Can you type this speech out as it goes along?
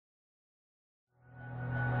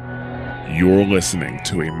You're listening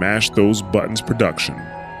to a Mash Those Buttons production.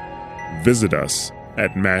 Visit us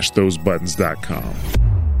at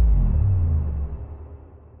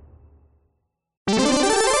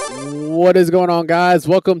mashthosebuttons.com. What is going on, guys?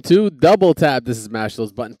 Welcome to Double Tap. This is Mash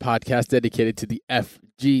Those Buttons podcast dedicated to the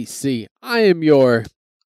FGC. I am your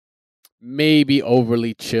maybe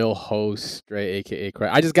overly chill host, Stray, aka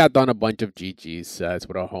Craig. I just got done a bunch of GG sets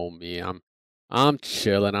with a homie. I'm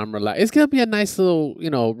chilling. I'm relaxed. It's gonna be a nice little,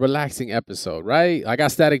 relaxing episode, right? I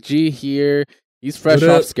got Static G here. He's fresh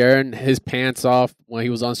off scaring his pants off when he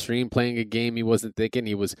was on stream playing a game he wasn't thinking.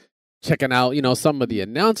 He was checking out, some of the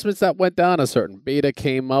announcements that went down. A certain beta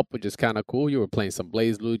came up, which is kind of cool. You were playing some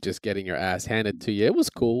Blazeblue, just getting your ass handed to you. It was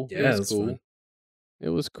cool. Yeah, it was cool. Fun. It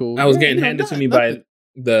was cool. I was getting handed to me by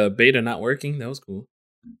the beta not working. That was cool.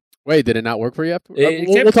 Wait, did it not work for you?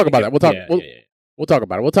 We'll talk about that. We'll talk about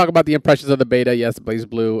it. We'll talk about the impressions of the beta. Yes, the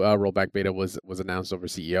Blazeblue rollback beta was announced over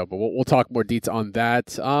CEO, but we'll talk more details on that.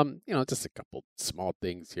 Just a couple small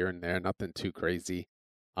things here and there, nothing too crazy.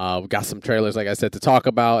 We've got some trailers, like I said, to talk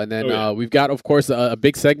about, and then we've got, of course, a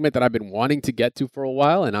big segment that I've been wanting to get to for a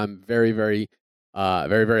while, and I'm very, very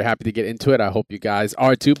happy to get into it. I hope you guys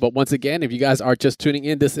are too. But once again, if you guys are just tuning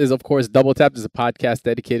in, this is, of course, Double Tap. This is a podcast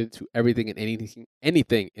dedicated to everything and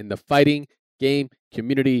anything in the fighting game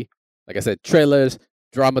community. Like I said, trailers,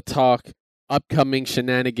 drama talk, upcoming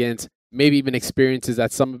shenanigans, maybe even experiences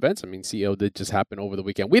at some events. I mean, CEO did just happen over the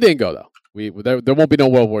weekend. We didn't go, though. There won't be no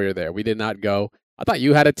World Warrior there. We did not go. I thought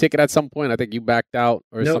you had a ticket at some point. I think you backed out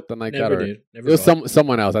or something like that. Or it was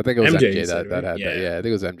someone else. I think it was MJ that had that. Yeah, I think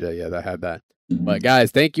it was MJ. Yeah, that had that. But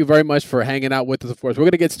guys, thank you very much for hanging out with us. Of course, we're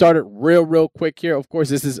gonna get started real quick here. Of course,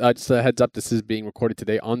 this is just a heads up. This is being recorded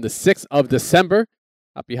today on the 6th of December.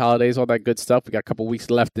 Happy holidays, all that good stuff. We got a couple weeks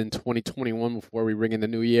left in 2021 before we ring in the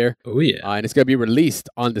new year. Oh, yeah. And it's going to be released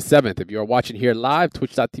on the 7th. If you are watching here live,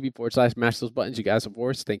 twitch.tv/mash those buttons. You guys, of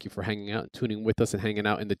course, thank you for hanging out, tuning with us, and hanging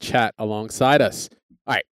out in the chat alongside us.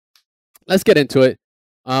 All right, let's get into it.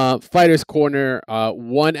 Fighters Corner,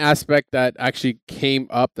 one aspect that actually came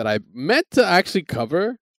up that I meant to actually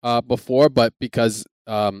cover before, but because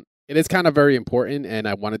it is kind of very important, and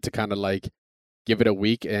I wanted to kind of give it a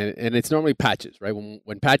week, and it's normally patches, right?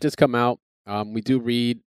 When patches come out, we do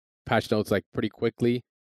read patch notes pretty quickly.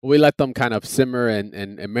 We let them kind of simmer and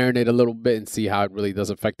marinate a little bit and see how it really does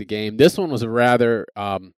affect the game. This one was rather,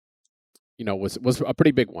 was a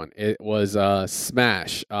pretty big one. It was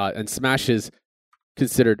Smash, and Smash is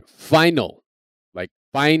considered final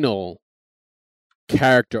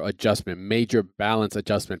character adjustment, major balance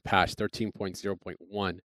adjustment patch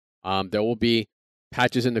 13.0.1. There will be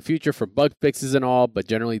patches in the future for bug fixes and all, but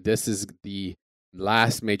generally this is the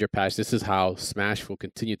last major patch. This is how Smash will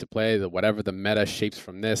continue to play. Whatever the meta shapes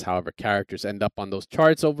from this, however characters end up on those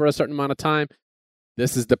charts over a certain amount of time,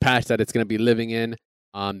 this is the patch that it's going to be living in.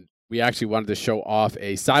 We actually wanted to show off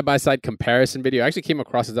a side-by-side comparison video. I actually came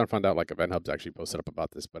across it. I found out Event Hub's actually posted up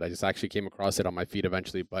about this, but I just actually came across it on my feed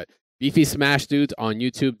eventually. But Beefy Smash Dudes on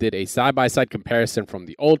YouTube did a side-by-side comparison from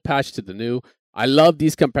the old patch to the new. I love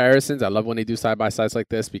these comparisons. I love when they do side-by-sides like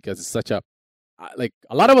this because it's such a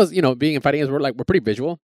lot of us, being in fighting games, we're pretty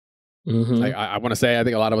visual. Mm-hmm. I want to say, I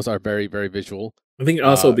think a lot of us are very, very visual. I think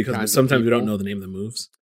also because sometimes we don't know the name of the moves.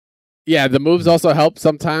 Yeah, the moves also help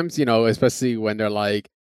sometimes, especially when they're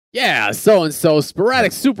so-and-so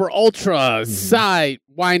sporadic super ultra side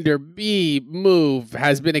winder B move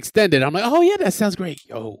has been extended. I'm like, oh yeah, that sounds great.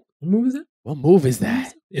 Yo, what move is it? What move is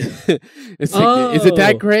that? Yeah. It's is it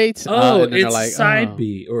that great? And it's side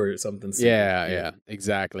B or something. Yeah,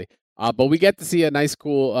 exactly. But we get to see a nice,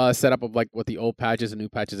 cool setup of what the old patches and new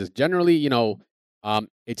patches is. Generally,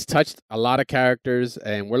 it's touched a lot of characters,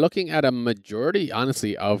 and we're looking at a majority,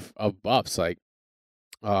 honestly, of buffs.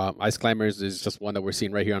 Ice Climbers is just one that we're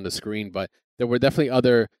seeing right here on the screen, but there were definitely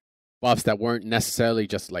other buffs that weren't necessarily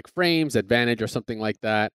just frames, advantage, or something like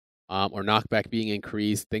that. Or knockback being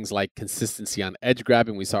increased, things like consistency on edge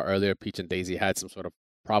grabbing. We saw earlier Peach and Daisy had some sort of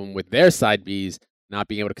problem with their side Bs not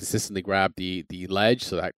being able to consistently grab the ledge,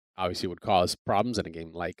 so that obviously would cause problems in a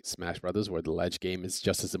game like Smash Brothers, where the ledge game is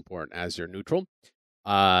just as important as your neutral.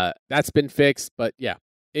 That's been fixed, but yeah,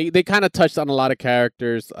 they kind of touched on a lot of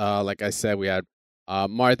characters. Like I said, we had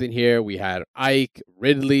Martha here, we had Ike,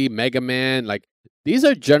 Ridley, Mega Man. These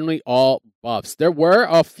are generally all buffs. There were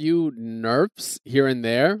a few nerfs here and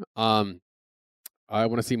there. I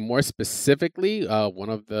want to see more specifically. One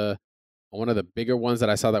of the bigger ones that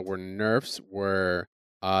I saw that were nerfs were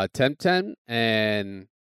Temtem and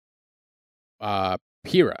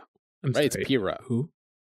Pyra. Right? It's Pyra. Who?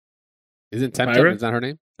 Isn't Temtem? Is that her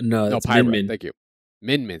name? No, Pyra. Min. Thank you.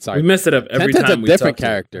 Min. Sorry, we messed it up every Temtem's time. A different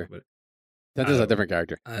character. Tensa's a different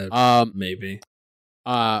character. Maybe.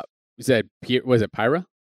 You said was it Pyra?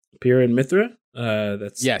 Pyra and Mithra?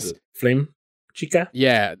 That's yes. Flame Chica?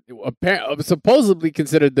 Yeah. Supposedly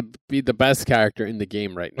considered to be the best character in the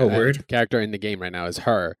game right now. Oh, word? Character in the game right now is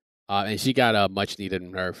her. And she got a much needed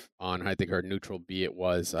nerf on, I think, her neutral B it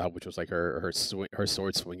was, which was like her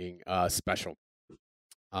sword swinging special.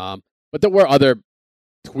 But there were other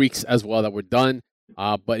tweaks as well that were done.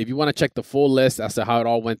 But if you want to check the full list as to how it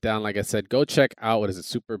all went down, like I said, go check out, what is it,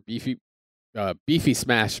 Super Beefy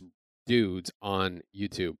Smash Dudes on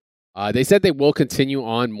YouTube. They said they will continue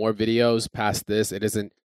on more videos past this. It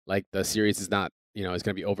isn't like the series is not, it's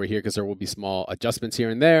going to be over here because there will be small adjustments here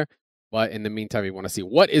and there. But in the meantime, if you want to see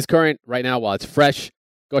what is current right now while it's fresh,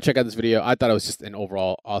 go check out this video. I thought it was just an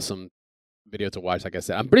overall awesome video to watch. Like I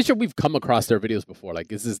said, I'm pretty sure we've come across their videos before. Like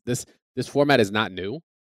this format is not new.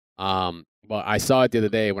 But I saw it the other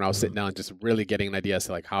day when I was sitting down, just really getting an idea as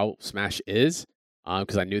to like how Smash is,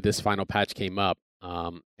 because I knew this final patch came up,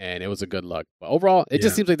 and it was a good look. But overall, it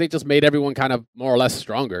just seems like they just made everyone kind of more or less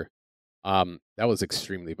stronger. That was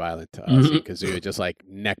extremely violent to us because we would just like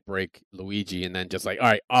neck break Luigi and then just like, all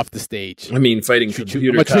right, off the stage. I mean, fighting computer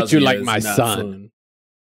I'm gonna treat you like my son. Fun.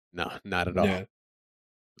 No, not at all. Yeah.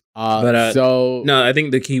 No, I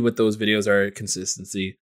think the key with those videos are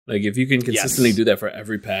consistency. Like if you can consistently do that for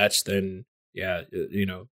every patch, then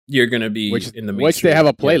you're gonna be in the mainstream. Which they have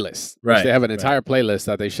a playlist. Right. Which they have an entire playlist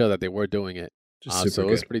that they show that they were doing it. So it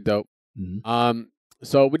was pretty dope. Mm-hmm.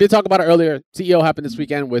 So we did talk about it earlier. CEO happened this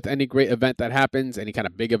weekend. With any great event that happens, any kind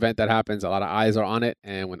of big event that happens, a lot of eyes are on it.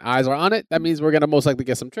 And when eyes are on it, that means we're going to most likely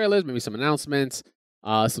get some trailers, maybe some announcements,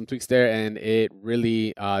 some tweaks there. And it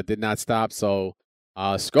really did not stop. So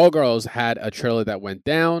Skullgirls had a trailer that went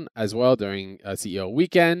down as well during CEO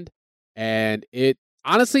weekend. And it,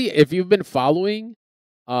 honestly, if you've been following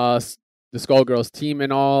the Skullgirls team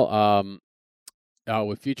and all,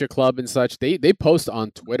 with Future Club and such, they post on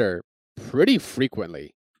Twitter pretty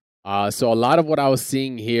frequently. So a lot of what I was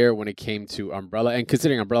seeing here when it came to Umbrella, and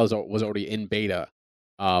considering Umbrella was already in beta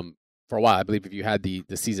for a while, I believe if you had the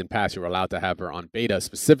season pass, you were allowed to have her on beta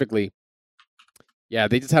specifically. Yeah,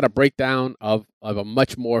 they just had a breakdown of a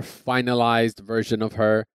much more finalized version of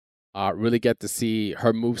her. Really get to see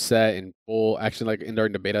her moveset in full action. Like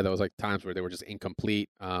during the beta, there was like times where they were just incomplete.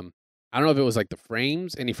 I don't know if it was like the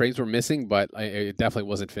frames, any frames were missing, but it definitely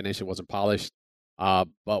wasn't finished. It wasn't polished. But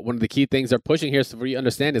one of the key things they're pushing here, so for you to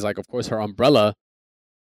understand, is like, of course, her Umbrella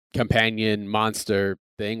companion monster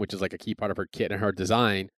thing, which is like a key part of her kit and her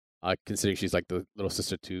design, considering she's like the little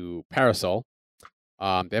sister to Parasol.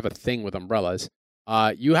 They have a thing with umbrellas.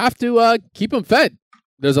 You have to keep them fed.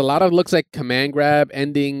 There's a lot of, looks like, command grab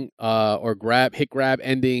ending or hit grab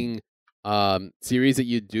ending series that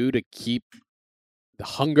you do to keep the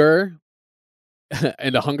hunger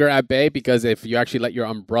and the hunger at bay, because if you actually let your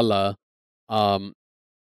umbrella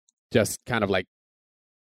just kind of like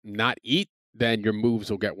not eat, then your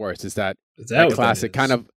moves will get worse. Is that classic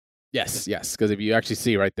kind of? Yes. Because if you actually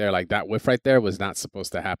see right there, like that whiff right there was not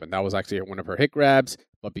supposed to happen. That was actually one of her hit grabs,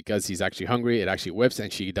 but because he's actually hungry, it actually whiffs,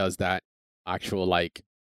 and she does that actual like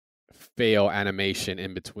fail animation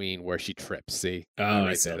in between where she trips. See,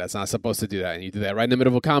 right there. That's not supposed to do that, and you do that right in the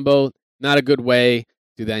middle of a combo. Not a good way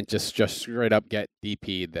to then just straight up get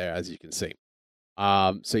DP'd there, as you can see.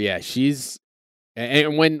 So yeah, she's,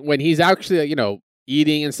 and when he's actually,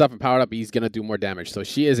 eating and stuff and powered up, he's gonna do more damage. So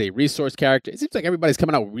she is a resource character. It seems like everybody's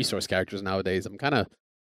coming out with resource characters nowadays. I'm kind of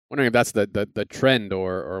wondering if that's the trend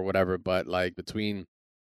or whatever. But like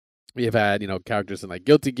we have had characters in like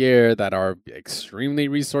Guilty Gear that are extremely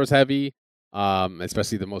resource heavy.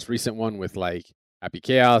 Especially the most recent one with like Happy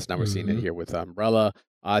Chaos. Now we're seeing it here with Umbrella.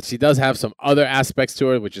 She does have some other aspects to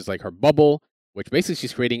her, which is like her bubble, which basically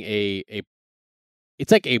she's creating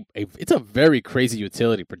it's a very crazy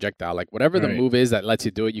utility projectile. Like whatever the move is that lets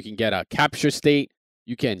you do it, you can get a capture state.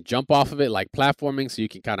 You can jump off of it like platforming, so you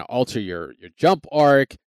can kind of alter your jump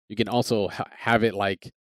arc. You can also have it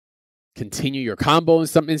like continue your combo in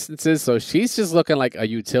some instances. So she's just looking like a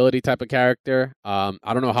utility type of character. I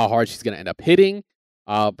don't know how hard she's going to end up hitting,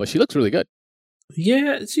 but she looks really good.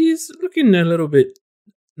 Yeah, she's looking a little bit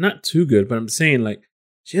not too good, but I'm saying like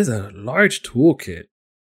she has a large toolkit.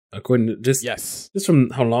 According to just from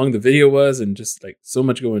how long the video was and just like so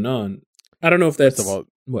much going on. I don't know if that's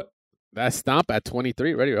what that stomp at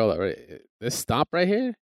 23. Ready? Hold up. Ready. This stomp right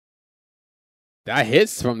here, that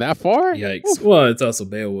hits from that far. Yikes! Oof. Well, it's also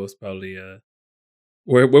Beowulf's probably.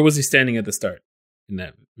 Where was he standing at the start in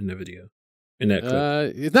that video? In that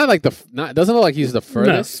clip? It's not like it doesn't look like he's the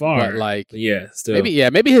furthest, not far, but like still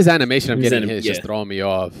maybe his animation of getting hit is just throwing me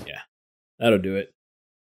off. Yeah, that'll do it.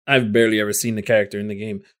 I've barely ever seen the character in the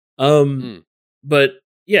game. But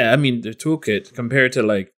yeah, I mean, the toolkit compared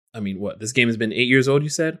to what this game has been 8 years old. You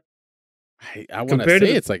said I want to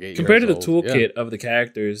say it's like 8 years old. Compared to the toolkit of the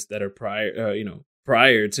characters that are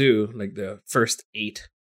prior to like the first 8.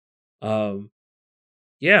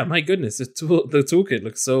 Yeah, my goodness, the toolkit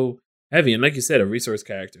looks so heavy, and like you said, a resource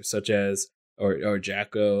character such as or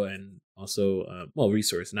Jacko, and also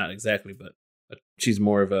resource, not exactly, but she's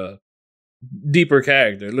more of a deeper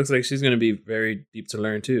character. It looks like she's going to be very deep to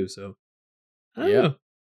learn too. So I don't know.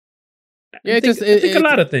 I think a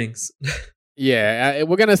lot of things. Yeah,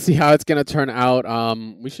 we're gonna see how it's gonna turn out.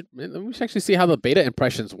 We should actually see how the beta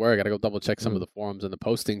impressions were. I gotta go double check some of the forums and the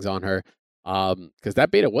postings on her, because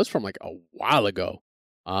that beta was from like a while ago.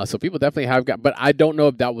 So people definitely have but I don't know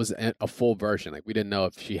if that was a full version. Like we didn't know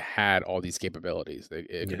if she had all these capabilities.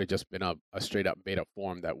 It could have just been a straight up beta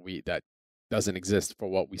form that doesn't exist for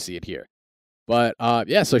what we see it here. But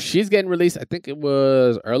so she's getting released. I think it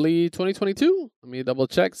was early 2022. Let me double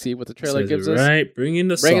check, see what the trailer gives us. Right, bringing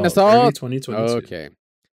the salt. Early 2022. Okay.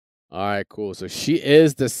 All right, cool. So she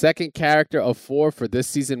is the second character of 4 for this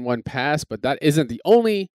season 1 pass, but that isn't the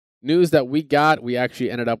only news that we got. We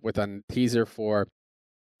actually ended up with a teaser for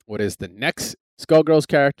what is the next Skullgirls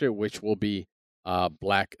character, which will be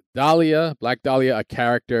Black Dhalia. Black Dhalia, a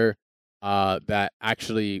character that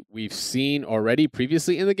actually we've seen already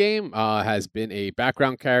previously in the game, has been a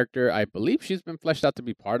background character. I believe she's been fleshed out to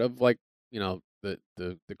be part of the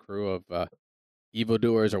crew of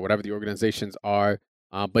evildoers or whatever the organizations are.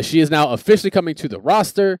 But she is now officially coming to the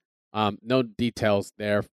roster. No details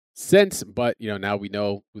there since, but now we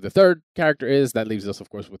know who the third character is. That leaves us, of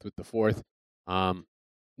course, with the fourth.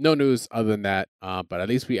 No news other than that, but at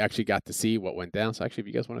least we actually got to see what went down. So actually, if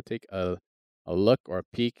you guys want to take a look or a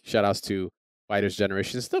peek, shout outs to Fighters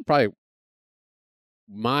Generation. It's still probably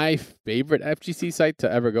my favorite FGC site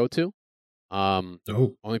to ever go to.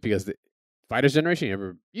 Only because the Fighters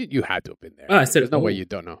Generation, you had to have been there. I said there's no way you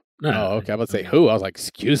don't know. No, okay. I'm about to say who. I was like,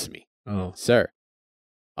 excuse me. Oh, sir.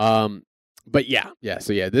 But yeah.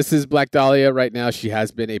 So this is Black Dhalia right now. She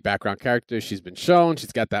has been a background character. She's been shown.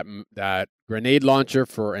 She's got that grenade launcher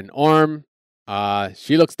for an arm.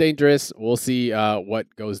 She looks dangerous. We'll see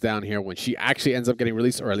what goes down here when she actually ends up getting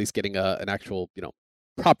released, or at least getting an actual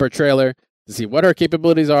proper trailer to see what her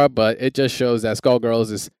capabilities are. But it just shows that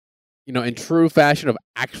Skullgirls is in true fashion of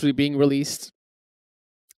actually being released.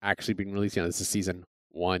 This is season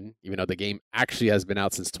 1, even though the game actually has been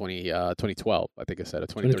out since 2012. I think I said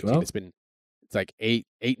 2013. It's like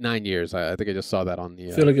 9 years. I think I just saw that on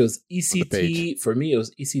the. I feel like it was ECT for me. It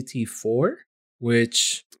was ECT 4,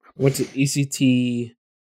 which went to ECT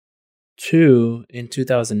 2 in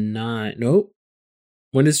 2009. Nope.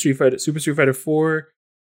 When did Super Street Fighter 4?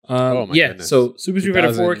 Goodness. So Super Street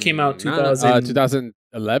Fighter 4 came out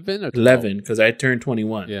 2011 or 11, because I turned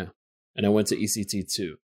 21. Yeah, and I went to ECT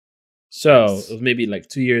 2. So it was maybe like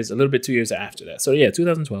 2 years, a little bit 2 years after that. So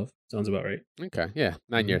 2012 sounds about right. Okay, yeah,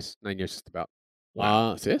 9 years, 9 years just about.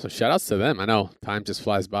 Wow. So shout outs to them. I know time just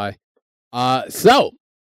flies by. So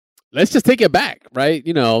let's just take it back, right?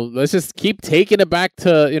 Let's just keep taking it back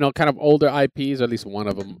to kind of older IPs, or at least one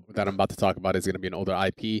of them that I'm about to talk about is going to be an older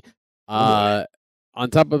IP. On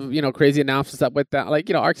top of crazy announcements that with that, like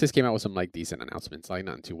Arcsys came out with some like decent announcements, like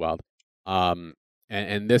nothing too wild.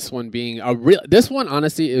 And this one being this one,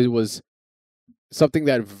 honestly, it was something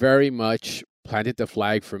that very much planted the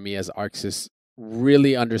flag for me as Arcsys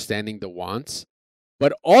really understanding the wants,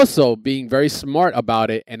 but also being very smart about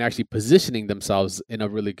it and actually positioning themselves in a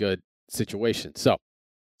really good situation. So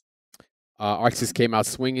Arcsys came out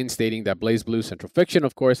swinging, stating that Blazeblue Central Fiction,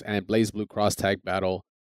 of course, and Blazeblue Cross Tag Battle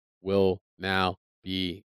will now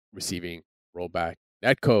be receiving rollback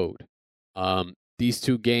netcode. These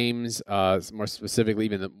two games, more specifically,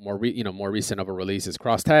 even the more recent of a release is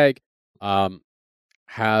Cross Tag,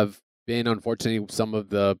 have been unfortunately some of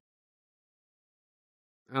the,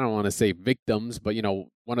 I don't want to say victims, but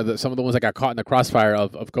some of the ones that got caught in the crossfire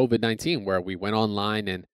of COVID-19, where we went online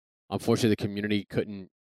and unfortunately the community couldn't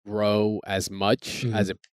grow as much as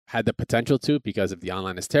it had the potential to, because if the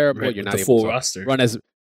online is terrible, right, you're not able to roster. Run as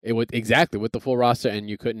it would exactly with the full roster, and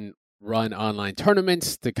you couldn't run online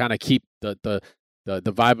tournaments to kind of keep the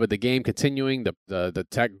vibe of the game continuing, the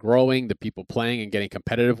tech growing, the people playing and getting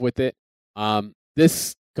competitive with it.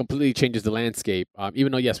 This completely changes the landscape.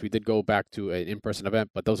 Even though, yes, we did go back to an in-person event,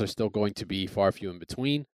 but those are still going to be far few in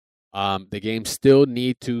between. The games still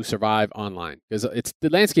need to survive online because the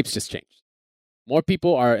landscape's just changed. More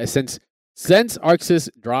people are, since Arcsys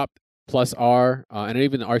dropped Plus R, and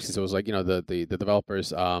even Arcsys, it was like the developers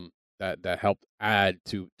that helped add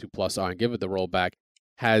to Plus R and give it the rollback,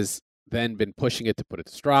 has then been pushing it to put it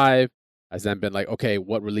to Strive, has then been like, okay,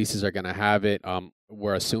 what releases are going to have it?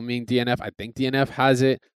 We're assuming DNF. I think DNF has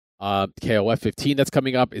it. KOF 15 that's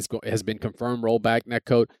coming up has been confirmed. Rollback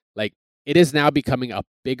netcode. Like, it is now becoming a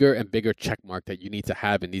bigger and bigger check mark that you need to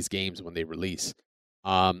have in these games when they release.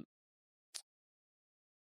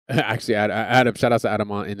 Actually, Adam, shout out to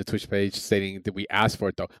Adam in the Twitch page stating that we asked for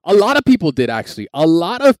it, though. A lot of people did, actually. A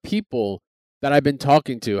lot of people that I've been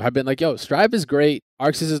talking to have been like, yo, Strive is great.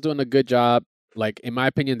 Arcsys is doing a good job. Like, in my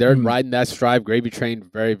opinion, they're riding that Strive gravy train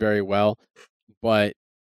very, very well. But,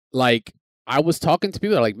 like, I was talking to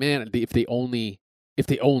people that are like, man, if they only,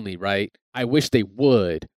 right? I wish they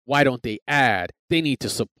would. Why don't they add? They need to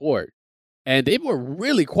support. And they were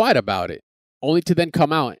really quiet about it, only to then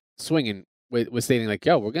come out swinging with stating like,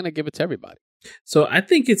 yo, we're going to give it to everybody. So I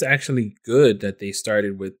think it's actually good that they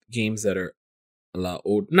started with games that are a lot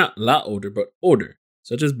old, not a lot older, but older,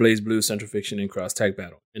 such as Blazeblue, Central Fiction, and Cross Tag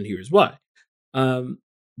Battle. And here's why.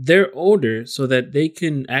 They're older so that they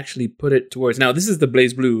can actually put it towards... Now, this is the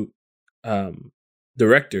Blazeblue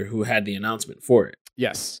director who had the announcement for it.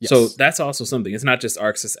 Yes. So that's also something. It's not just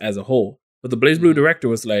Arcsys as a whole. But the Blazeblue director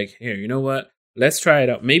was like, here, you know what? Let's try it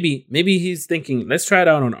out. Maybe he's thinking, let's try it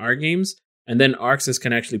out on our games, and then Arcsys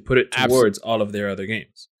can actually put it towards all of their other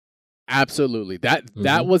games. Absolutely.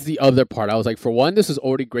 That was the other part. I was like, for one, this is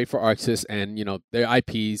already great for Arcsys and, you know, their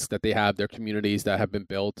IPs that they have, their communities that have been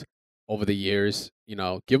built over the years. You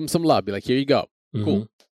know, give them some love. Be like, here you go. Cool.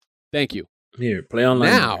 Thank you. Here, play online.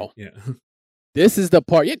 Now, this is the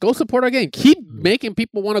part. Yeah, go support our game. Keep making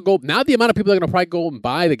people want to go. Now the amount of people that are gonna probably go and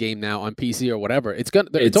buy the game now on PC or whatever. It's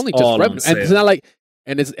only just revenue, and it's not like,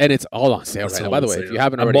 and it's all on sale right now. By the way, if you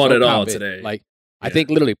haven't already, I bought it all today. Like I think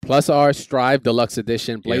literally Plus R, Strive Deluxe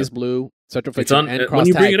Edition, Blazeblue, Central Fiction, and Cross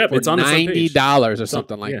Tag for it's on $90 or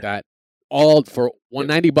something like that. All for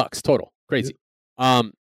 $190 total. Crazy.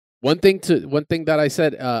 One thing that I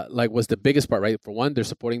said like was the biggest part, right? For one, they're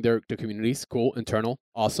supporting their communities. Cool, internal,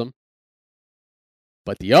 awesome.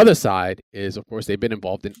 But the other side is, of course, they've been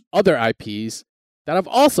involved in other IPs that have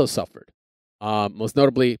also suffered. Most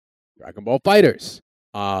notably, Dragon Ball FighterZ,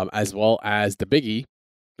 as well as the biggie.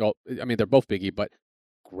 Well, I mean, they're both biggie, but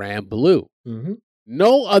Granblue.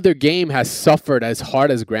 No other game has suffered as hard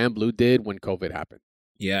as Granblue did when COVID happened.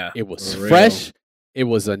 Yeah, it was fresh. It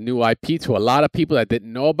was a new IP to a lot of people that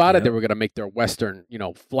didn't know about it. They were going to make their Western,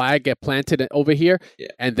 flag get planted over here. Yeah.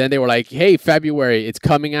 And then they were like, hey, February, it's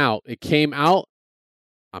coming out. It came out.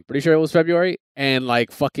 I'm pretty sure it was February. And like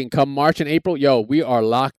fucking come March and April, we are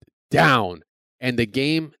locked down. And the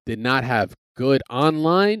game did not have good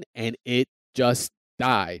online and it just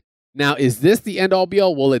died. Now, is this the end all be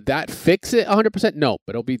all? Will that fix it 100%? No,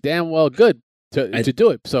 but it'll be damn well good to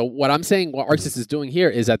do it. So what I'm saying, what Arcsys is doing here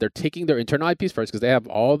is that they're taking their internal IPs first because they have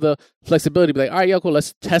all the flexibility to be like, all right, cool,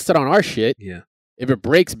 let's test it on our shit. Yeah. If it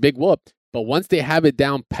breaks, big whoop. But once they have it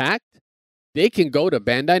down packed, they can go to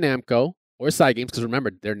Bandai Namco or Side Games because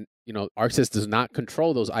remember, they're Arcsys does not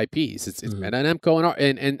control those IPs. It's Bandai Namco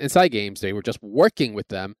and Side Games. They were just working with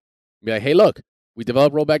them. Be like, hey, look, we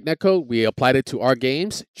developed Rollback netcode. We applied it to our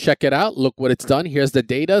games. Check it out. Look what it's done. Here's the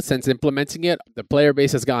data. Since implementing it, the player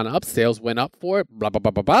base has gone up. Sales went up for it. Blah, blah,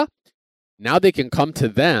 blah, blah, blah. Now they can come to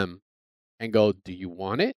them and go, do you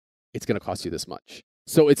want it? It's going to cost you this much.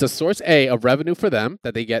 So it's a source A of revenue for them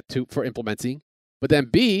that they get for implementing. But then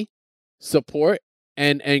B, support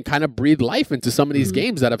and kind of breathe life into some of these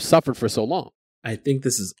games that have suffered for so long. I think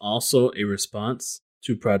this is also a response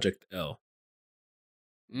to Project L.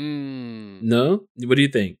 No? What do you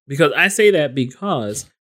think? Because I say that because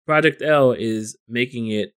Project L is making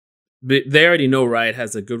it... They already know Riot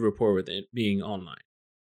has a good rapport with it being online.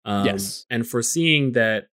 Yes. And foreseeing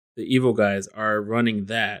that the evil guys are running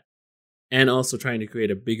that and also trying to create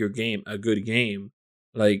a bigger game, a good game,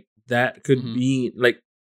 like that could be like...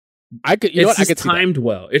 It's just timed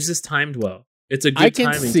well. It's just timed well. It's a good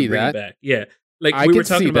timing to bring it back. Yeah. Like we were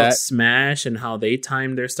talking about Smash and how they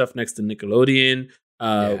timed their stuff next to Nickelodeon.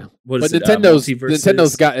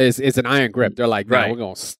 Nintendo's got is an iron grip. They're like, we're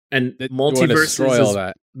going and multiverses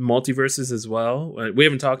as well. We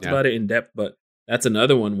haven't talked about it in depth, but that's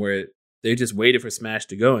another one where they just waited for Smash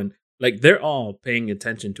to go, and like they're all paying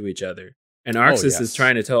attention to each other. And Arcsys is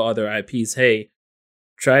trying to tell other IPs, hey,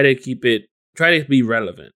 try to be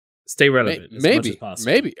relevant. Stay relevant as much as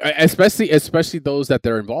possible. Maybe, especially those that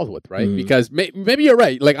they're involved with, right? Because maybe you're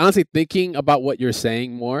right. Like honestly, thinking about what you're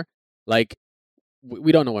saying more, like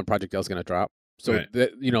we don't know when Project L is going to drop. So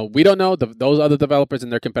we don't know. Those other developers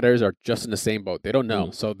and their competitors are just in the same boat. They don't know,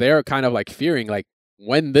 so they're kind of like fearing, like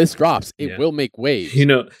when this drops, it will make waves.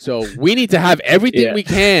 So we need to have everything we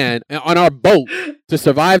can on our boat to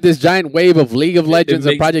survive this giant wave of League of Legends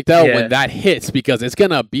and Project L when that hits, because it's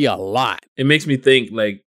gonna be a lot. It makes me think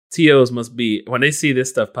like TOs must be, when they see this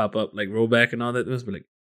stuff pop up, like Rollback and all that, they must be like,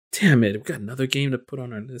 damn it, we got another game to put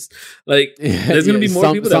on our list. Like, there's gonna be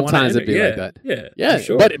more people that want to enter. Sometimes it'd be like that. Yeah.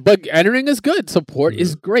 Sure. But entering is good. Support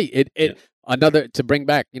is great. Another, to bring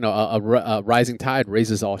back, a rising tide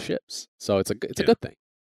raises all ships. So it's a good thing.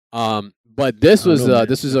 But this was a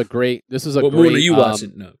great. What movie are you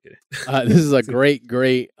watching? No, okay. This is a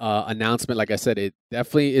great announcement. Like I said, it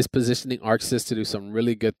definitely is positioning Arcsys to do some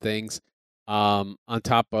really good things. On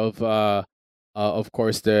top of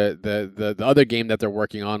course, the other game that they're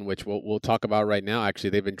working on, which we'll talk about right now. Actually,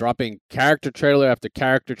 they've been dropping character trailer after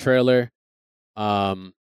character trailer.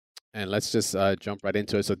 And let's just jump right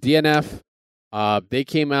into it. So DNF. They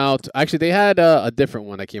came out. Actually, they had a different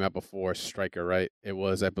one that came out before Striker, right? It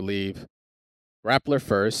was, I believe, Grappler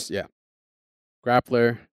first. Yeah,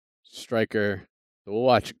 Grappler, Striker. So we'll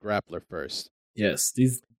watch Grappler first. Yes,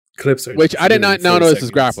 these clips are. Which I did not know this was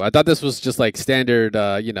Grappler. I thought this was just like standard,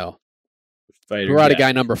 Karate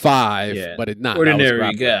guy number 5, but it's not.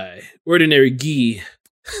 Ordinary guy, ordinary gi.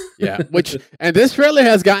 Yeah, and this trailer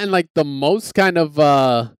has gotten like the most kind of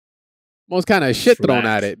shit thrown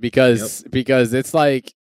at it because it's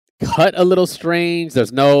like cut a little strange.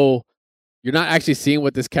 You're not actually seeing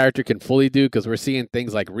what this character can fully do, because we're seeing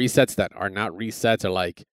things like resets that are not resets, or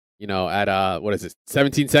like, at what is it,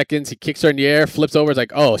 17 seconds, he kicks her in the air, flips over, it's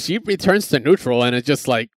like, oh, she returns to neutral, and it's just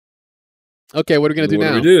like, okay, what are we gonna do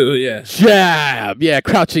now? What do we do? Yeah, jab,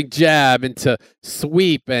 crouching jab into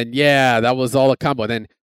sweep, and that was all a combo. Then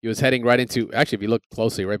he was heading right into, actually, if you look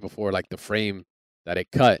closely, right before like the frame that it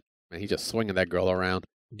cut, and he just swinging that girl around.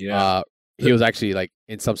 Yeah. He was actually like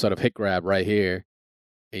in some sort of hit grab right here.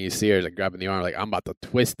 And you see her like grabbing the arm, like, I'm about to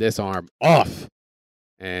twist this arm off.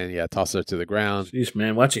 And toss her to the ground. Sheesh,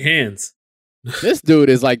 man, watch your hands. This dude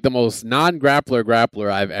is like the most non-grappler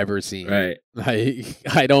I've ever seen. Right. Like,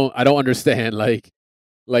 I don't understand. Like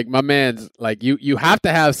my man's like, you have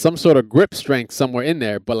to have some sort of grip strength somewhere in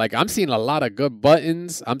there. But like, I'm seeing a lot of good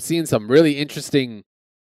buttons. I'm seeing some really interesting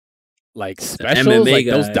like specials, MMA like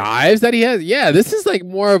guy. Those dives that he has. Yeah, this is like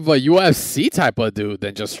more of a UFC type of dude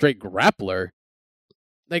than just straight grappler.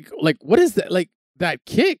 Like what is that? Like that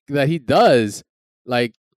kick that he does,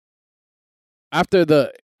 like after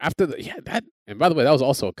the that. And by the way, that was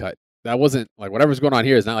also a cut. That wasn't like whatever's going on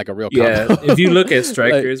here is not like a real cut. Yeah, if you look at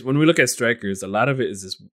Strikers, when we look at Strikers, a lot of it is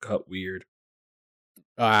just cut weird.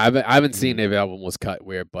 I haven't seen if that one was cut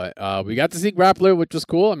weird, but we got to see Grappler, which was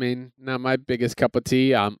cool. I mean, not my biggest cup of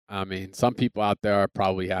tea. I mean, some people out there are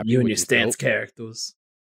probably happy. You and your stance characters.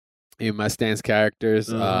 You and my stance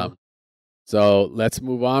characters. So let's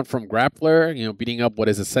move on from Grappler, beating up what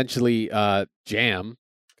is essentially Jam,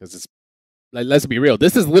 because it's, like, let's be real.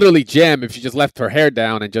 This is literally Jam if she just left her hair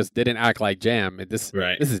down and just didn't act like Jam. This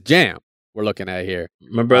is Jam we're looking at here.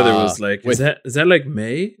 My brother was like, is that like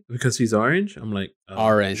May because she's orange? I'm like,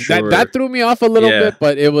 orange. Sure. That threw me off a little bit,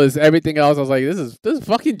 but it was everything else. I was like, this is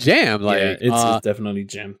fucking Jam. Like, it's definitely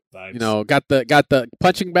Jam vibes. Got the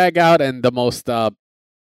punching bag out and the most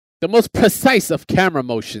precise of camera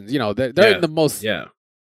motions. They're in the most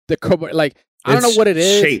like, I don't know what it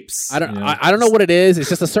is. Shapes. I don't know what it is. It's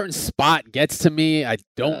just a certain spot gets to me. I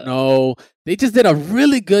don't know. They just did a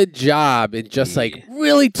really good job in just like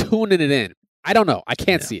really tuning it in. I don't know. I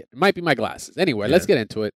can't see it. It might be my glasses. Anyway, let's get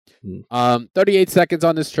into it. 38 seconds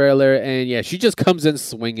on this trailer, and she just comes in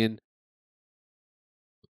swinging.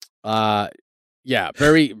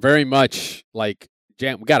 Very, very much like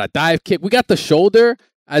Jam. We got a dive kick. We got the shoulder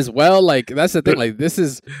as well. Like, that's the thing. Like, this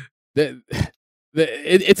is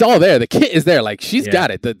it's all there. The kit is there. Like, she's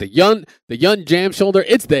got it. The young Jam shoulder,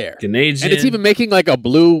 it's there. Canadian. And it's even making like a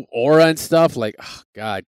blue aura and stuff. Like, oh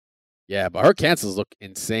God. Yeah, but her cancels look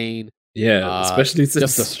insane. Yeah, especially since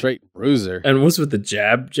just a straight bruiser. And what's with the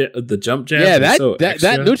the jump jab? Yeah,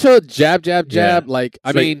 that neutral jab. Like,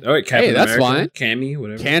 I mean, all right, hey, that's fine. Cammy,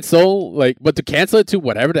 whatever. Cancel, like, but to cancel it to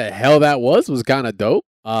whatever the hell that was kind of dope.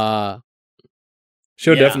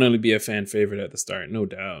 She'll definitely be a fan favorite at the start, no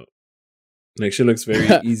doubt. Like, she looks very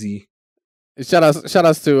easy. Shout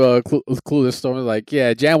outs to Clueless Storm. Like,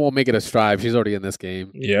 Jan won't make it a strive. She's already in this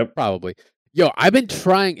game. Yep, probably. Yo, I've been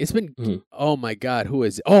trying. It's been. Oh my God, who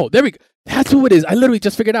is it? Oh, there we go. That's who it is. I literally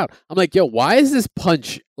just figured out. I'm like, yo, why is this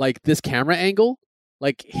punch like this camera angle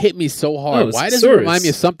like hit me so hard? Why does it remind me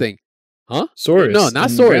of something? Huh? Saurus. No, not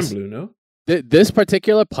Saurus. Blue, no. This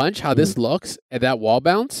particular punch, how this looks at that wall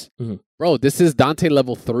bounce, bro. This is Dante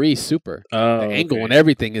level 3 super. The angle and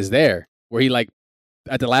everything is there. Where he like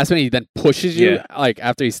at the last minute he then pushes you like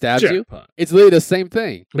after he stabs jackpot. You. It's literally the same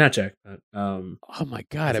thing. Not jackpot. Oh my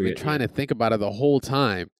god, I've been trying to think about it the whole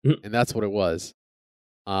time, and that's what it was.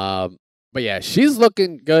 But yeah, she's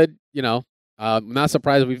looking good. You know, I'm not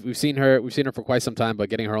surprised. We've seen her for quite some time, but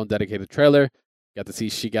getting her own dedicated trailer, got to see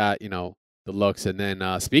she got the looks. And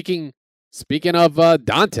then speaking of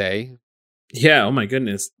Dante, yeah. Oh my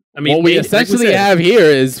goodness. I mean, what we essentially have here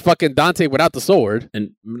is fucking Dante without the sword.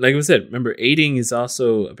 And like we said, remember, aiding is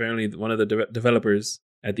also apparently one of the developers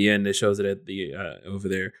at the end. It shows it at the over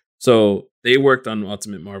there. So they worked on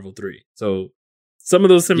Ultimate Marvel 3. So some of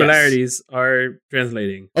those similarities are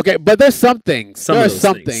translating. Okay, but there's some things. Some of those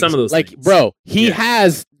things. Like, bro, he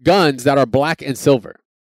has guns that are black and silver.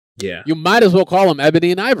 Yeah. You might as well call them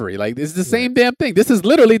ebony and ivory. Like, it's the same damn thing. This is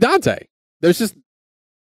literally Dante. There's just...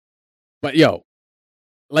 But, yo...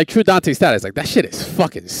 Like true Dante status, like that shit is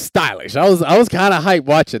fucking stylish. I was kind of hyped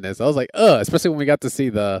watching this. I was like, especially when we got to see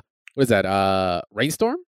the what is that?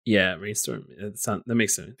 Rainstorm? Yeah, Rainstorm. That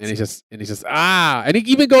makes sense. And he's just and he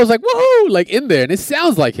even goes like woohoo, like in there, and it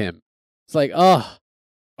sounds like him. It's like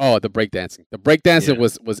the breakdancing. The breakdancing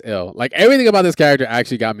was ill. Like everything about this character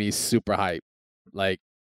actually got me super hyped. Like,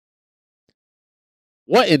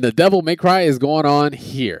 what in the Devil May Cry is going on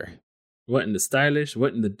here? What in the stylish?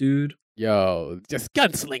 What in the dude? Yo, just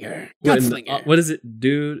gunslinger. What is it,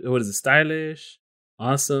 dude? What is it? Stylish,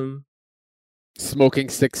 awesome, smoking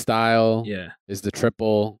stick style. Yeah, is the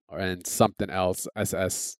triple and something else.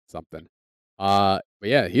 SS something. But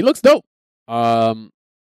yeah, he looks dope. I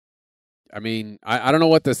mean, I don't know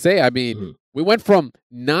what to say. I mean, we went from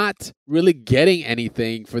not really getting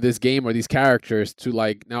anything for this game or these characters to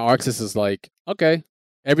like now Arcsys is like, okay,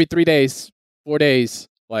 every 3 days, 4 days,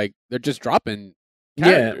 like they're just dropping.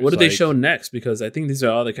 Yeah, what did they show next? Because I think these are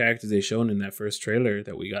all the characters they shown in that first trailer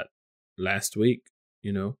that we got last week,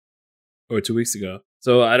 or 2 weeks ago.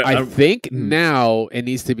 So I think now it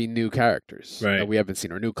needs to be new characters that we haven't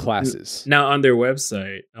seen or new classes. Now on their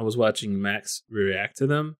website, I was watching Max react to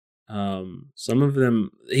them. Some of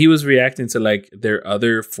them, he was reacting to like their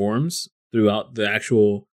other forms throughout the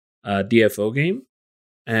actual DFO game,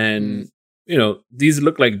 and these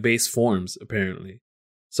look like base forms apparently.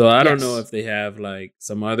 So I don't know if they have like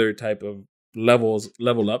some other type of level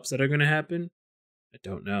ups that are going to happen. I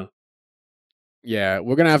don't know. Yeah,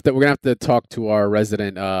 we're gonna have to talk to our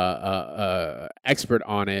resident expert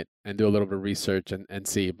on it and do a little bit of research and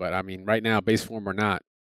see. But I mean, right now, base form or not,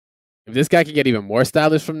 if this guy can get even more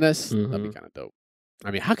stylish from this, that'd be kind of dope.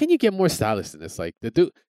 I mean, how can you get more stylish than this? Like the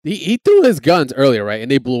dude, he threw his guns earlier, right? And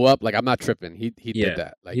they blew up. Like I'm not tripping. He did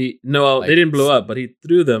that. Like they didn't blow up, but he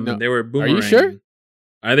threw them and they were boomerang. Are you sure?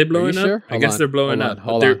 Are they blowing up? Sure? I guess they're blowing up.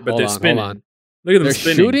 But they're spinning. Look at them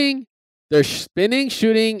spinning. They're spinning,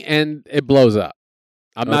 shooting, and it blows up.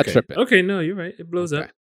 I'm not tripping. Okay, no, you're right. It blows up.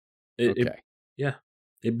 It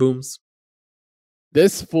booms.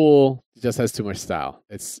 This fool just has too much style.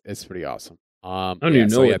 It's pretty awesome. I don't even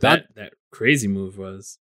know what that crazy move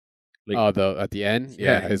was. Like, at the end?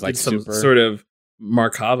 Yeah, his like some super sort of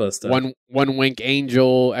Markava stuff. One wink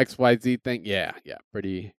angel XYZ thing. Yeah,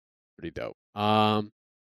 pretty dope.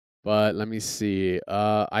 But let me see.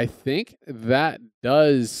 I think that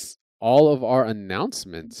does all of our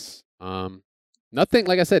announcements. Nothing,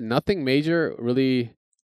 like I said, nothing major really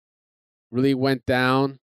went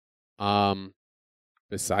down.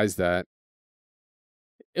 Besides that,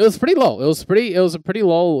 it was pretty low. It was a pretty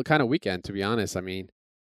low kind of weekend, to be honest. I mean,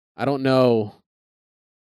 I don't know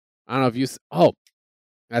if you. Oh,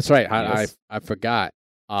 that's right. I forgot.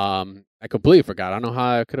 I completely forgot. I don't know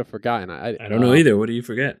how I could have forgotten. I don't know either. What do you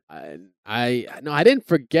forget? I didn't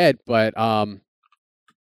forget, but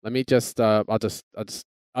let me just I'll just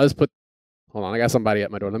put. Hold on, I got somebody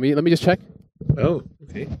at my door. Let me just check. Oh,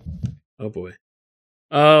 okay. Oh boy.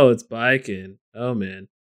 Oh, it's Baiken. Oh man.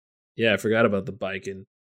 Yeah, I forgot about the Baiken.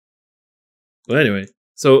 Well, anyway,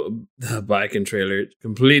 so the Baiken trailer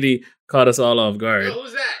completely caught us all off guard. Yo,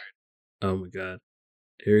 who's that? Oh my god.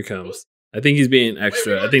 Here he comes. I think he's being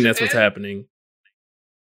extra. I think that's what's happening.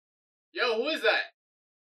 Yo, who is that?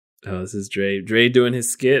 Oh, this is Dre. Dre doing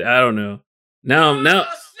his skit? I don't know. Now.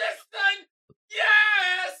 Assistant!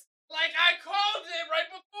 Yes! Like I called it right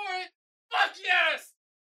before it. Fuck yes!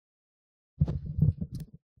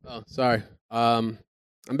 Oh, sorry. I'm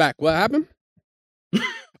back. What happened?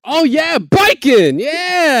 Oh yeah, Baiken!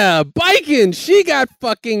 Yeah, Baiken! She got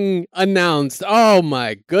fucking announced. Oh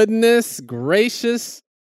my goodness gracious.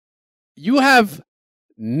 You have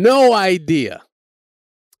no idea.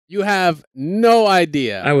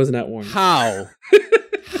 I was not warned.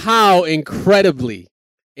 How incredibly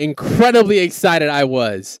excited I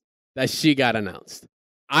was that she got announced.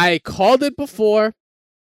 I called it before.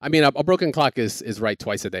 I mean, a broken clock is right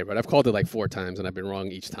twice a day, but I've called it like 4 times and I've been wrong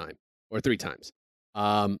each time, or 3 times.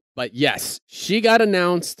 But yes, she got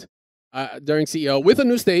announced during CEO with a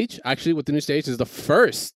new stage. Actually, with the new stage, this is the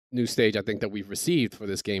first new stage I think that we've received for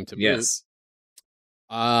this game to boot. Yes.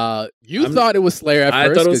 You thought it was Slayer at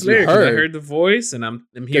first. I thought it was Slayer because I heard the voice and I'm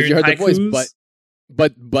hearing you heard haikus. The voice,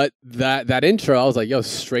 but that intro, I was like, yo,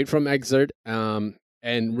 straight from excerpt. And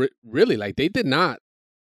really, like, they did not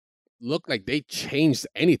look like they changed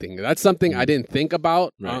anything. That's something I didn't think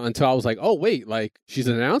about until I was like, oh wait, like she's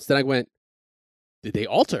announced. Then I went, did they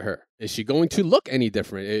alter her? Is she going to look any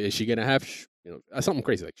different? Is she gonna have something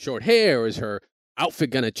crazy like short hair? Or is her outfit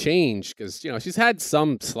gonna change? Because she's had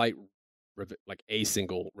some slight like a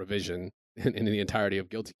single revision in the entirety of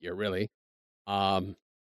Guilty Gear, really.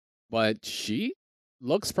 But she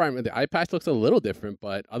looks prime. The eye patch looks a little different,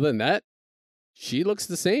 but other than that, she looks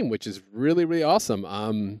the same, which is really, really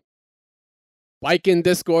awesome. Baiken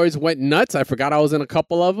Discords went nuts. I forgot I was in a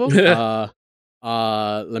couple of them.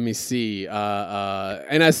 Let me see.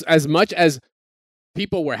 And as much as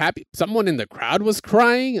people were happy, someone in the crowd was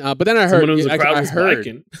crying. But then I heard, someone in the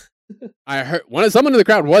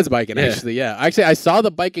crowd was Baiken. Actually, yeah. Actually, I saw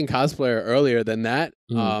the Baiken cosplayer earlier than that.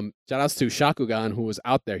 Shout outs to Shakugan, who was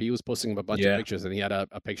out there. He was posting a bunch of pictures, and he had a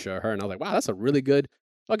picture of her, and I was like, wow, that's a really good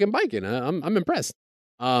fucking Baiken. I'm impressed.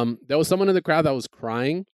 There was someone in the crowd that was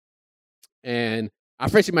crying, and at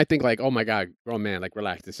first you might think like, oh my god, grown man, like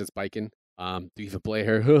relax, it's just Baiken. Do you even play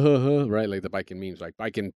her? Right, like the Baiken memes. Like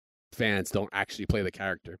Baiken fans don't actually play the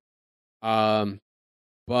character.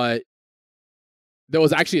 But there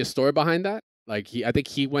was actually a story behind that. Like I think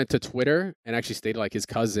he went to Twitter and actually stated like his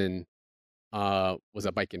cousin was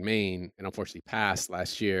a Baiken main and unfortunately passed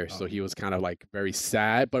last year. So he was kind of like very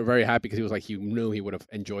sad but very happy because he was like he knew he would have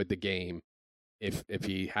enjoyed the game if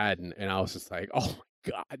he hadn't. And I was just like, oh my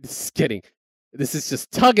god, this is just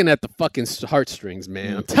tugging at the fucking heartstrings,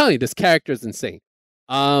 man. I'm telling you, this character is insane.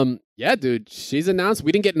 Yeah, dude, she's announced.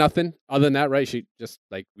 We didn't get nothing other than that, right? She just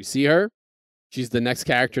like we see her. She's the next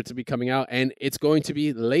character to be coming out, and it's going to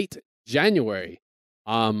be late January.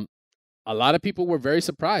 A lot of people were very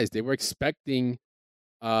surprised. They were expecting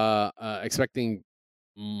maybe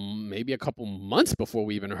a couple months before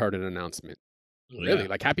we even heard an announcment. Really,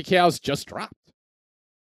 like Happy Chaos just dropped.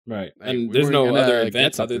 Right, like, and there's no other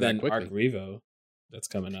events other than Arc Revo that's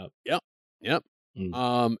coming up. Yep.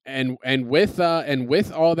 And with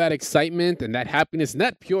all that excitement and that happiness and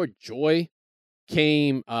that pure joy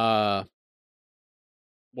came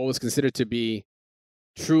what was considered to be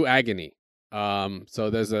true agony. So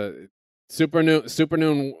there's a Super Noon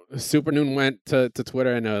went to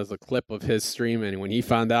Twitter and there was a clip of his stream, and when he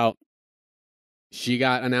found out she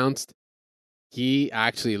got announced, he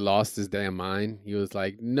actually lost his damn mind. He was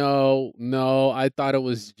like, no, I thought it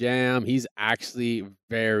was Jam. He's actually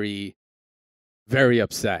very, very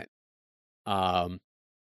upset. I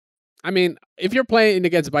mean, if you're playing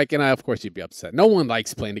against Baiken, of course you'd be upset. No one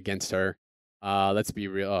likes playing against her. Let's be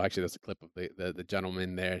real. Oh, actually, that's a clip of the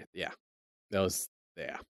gentleman there. Yeah. That was,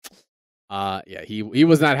 yeah. Yeah, he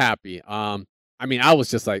was not happy. I mean, I was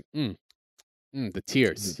just like, the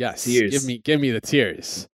tears. Yes. Tears. Give me the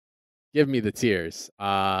tears. Give me the tears.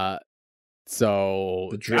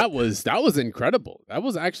 So that was incredible. That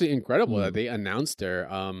was actually incredible that they announced her.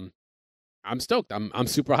 I'm stoked. I'm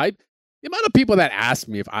super hyped. The amount of people that asked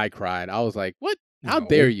me if I cried, I was like, what? How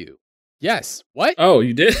dare you? Yes. What? Oh,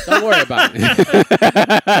 you did? Don't worry about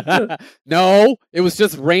it. No, it was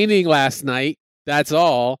just raining last night. That's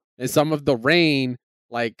all. And some of the rain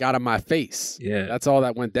like got on my face. Yeah. That's all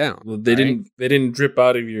that went down. Well, they didn't drip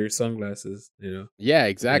out of your sunglasses, you know. Yeah,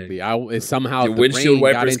 exactly. Yeah. Somehow the windshield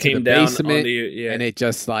wipers came down basement, and it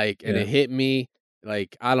just like and it hit me.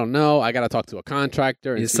 Like, I don't know. I got to talk to a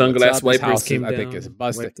contractor. And his sunglass wipers came down. I think it's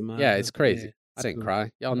busted. Yeah, it's crazy. Yeah, I didn't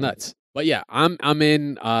cry. Y'all nuts. But yeah, I'm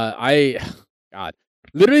in. God,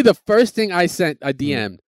 literally the first thing I sent a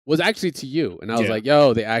DM was actually to you, and I was like,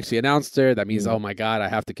 "Yo, they actually announced her. That means, oh my god, I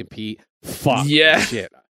have to compete." Fuck. Yeah.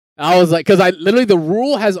 Shit. I was like, because I literally the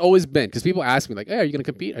rule has always been because people ask me like, "Hey, are you gonna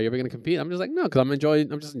compete? Are you ever gonna compete?" I'm just like, no, because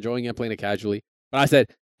I'm just enjoying it, playing it casually. But I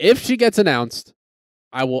said, if she gets announced,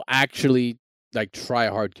 I will actually like try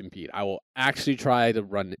hard compete. I will actually try to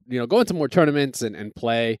run, go into more tournaments and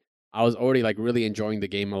play. I was already like really enjoying the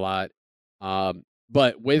game a lot.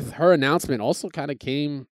 But with her announcement also kind of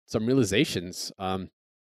came some realizations. And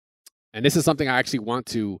this is something I actually want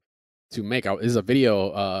to make. This is a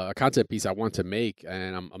video, a content piece I want to make,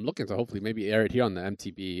 and I'm looking to hopefully maybe air it here on the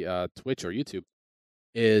MTB Twitch or YouTube.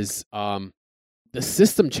 Is the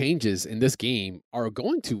system changes in this game are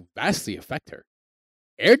going to vastly affect her.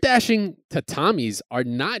 air dashing tatamis are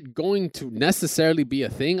not going to necessarily be a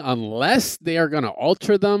thing unless they are going to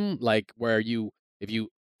alter them, like where if you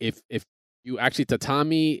actually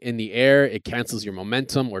tatami in the air, it cancels your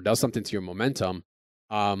momentum or does something to your momentum.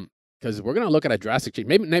 Because we're going to look at a drastic change.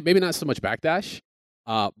 Maybe not so much backdash,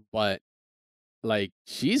 but like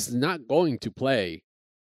she's not going to play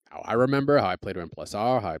how I remember how I played her in Plus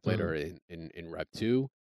R, how I played her in Rev 2.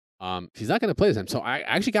 She's not going to play this time. So I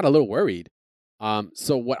actually got a little worried.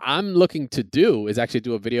 So what I'm looking to do is actually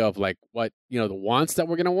do a video of like what, the wants that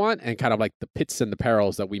we're going to want and kind of like the pits and the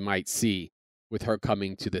perils that we might see with her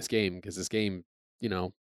coming to this game. Because this game,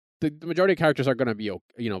 the majority of characters are going to be,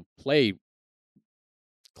 play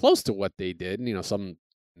close to what they did. Some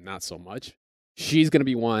not so much. She's going to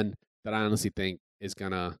be one that I honestly think is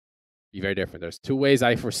going to be very different. There's two ways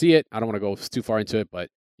I foresee it. I don't want to go too far into it, but,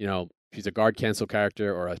 she's a guard cancel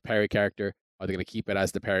character or a parry character. Are they going to keep it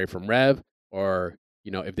as the parry from Rev? Or,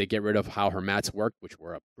 if they get rid of how her mats work, which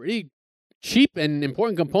were a pretty cheap and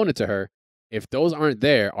important component to her, if those aren't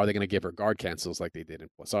there, are they going to give her guard cancels like they did in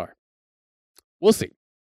Plus R? We'll see.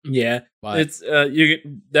 Yeah, but it's you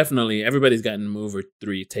definitely everybody's gotten move or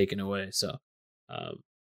 3 taken away. So,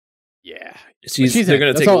 yeah, they're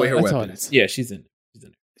going to take away her weapons. Yeah, she's in.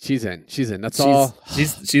 She's in. That's all.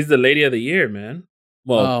 She's the lady of the year, man.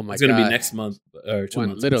 Well, it's going to be next month or 2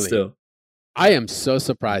 months. Literally, still. I am so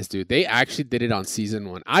surprised, dude. They actually did it on season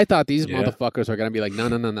 1. I thought these motherfuckers were going to be like, no.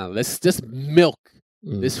 Let's just milk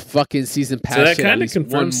this fucking season pass. So that kind of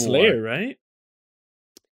confirms Slayer, right?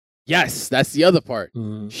 Yes, that's the other part.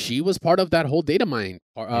 She was part of that whole data mine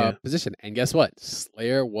position. And guess what?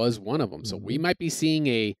 Slayer was one of them. So we might be seeing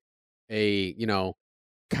a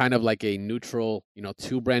kind of like a neutral,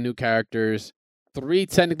 2 brand new characters, 3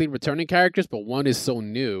 technically returning characters, but 1 is so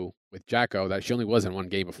new with Jacko that she only was in 1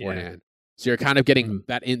 game beforehand. Yeah. So you're kind of getting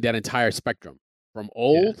that entire spectrum from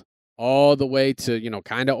old all the way to,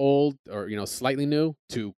 kind of old or, slightly new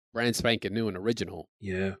to brand spanking new and original.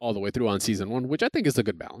 Yeah. All the way through on season 1, which I think is a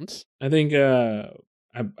good balance. I think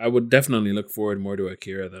I would definitely look forward more to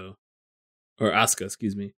Akira though. Or Asuka,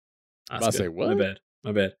 excuse me. Asuka. I'll say what?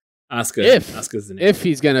 My bad. Asuka. Asuka's the name. If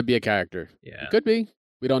he's going to be a character. Yeah. It could be.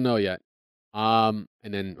 We don't know yet. And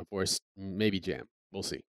then of course maybe Jam. We'll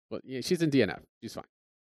see. But yeah, she's in DNF. She's fine.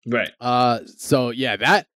 Right. So yeah,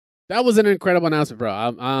 that was an incredible announcement, bro.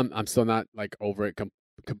 I'm still not like over it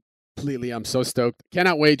completely. I'm so stoked.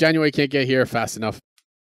 Cannot wait. January can't get here fast enough.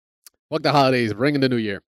 Fuck the holidays. Bring in the new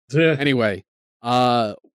year. Anyway,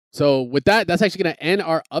 so with that, that's actually going to end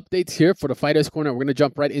our updates here for the Fighters Corner. We're going to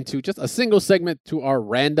jump right into just a single segment to our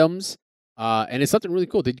randoms. And it's something really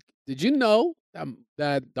cool. Did you know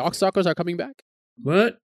that Darkstalkers are coming back?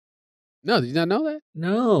 What? No, did you not know that?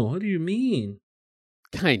 No. What do you mean?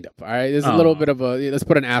 Kind of. All right. There's a little bit of let's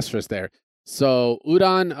put an asterisk there. So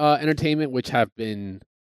Udon Entertainment, which have been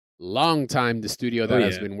long time the studio that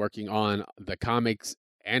has been working on the comics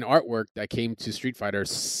and artwork that came to Street Fighter.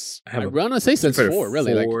 I want to say since 4,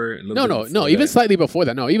 really. No, even slightly before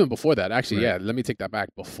that. No, even before that. Actually, yeah. Let me take that back.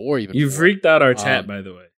 Before even. You freaked out our chat, by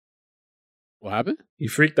the way. What happened? You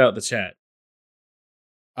freaked out the chat.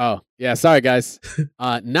 Oh, yeah. Sorry, guys.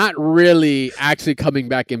 Not really actually coming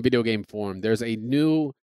back in video game form. There's a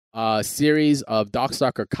new series of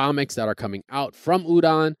Darkstalker comics that are coming out from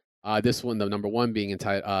Udon. This one, the number 1 being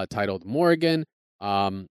titled Morrigan.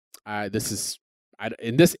 This is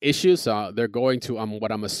in this issue, so they're going to,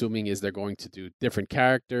 what I'm assuming is they're going to do different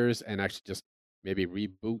characters and actually just maybe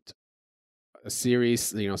reboot a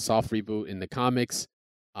series, soft reboot in the comics.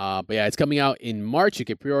 But yeah, it's coming out in March. You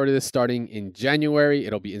can pre-order this starting in January.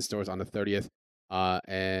 It'll be in stores on the 30th.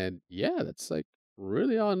 And yeah, that's like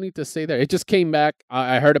really all I need to say there. It just came back.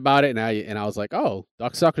 I heard about it and I was like, oh,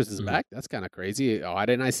 Darkstalkers is back. That's kind of crazy. Oh, I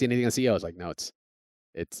didn't see anything on CEO. I was like, no,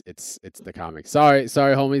 it's the comic. Sorry,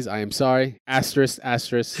 homies. I am sorry. Asterisk.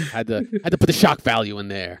 Had to put the shock value in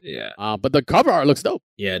there. Yeah. But the cover art looks dope.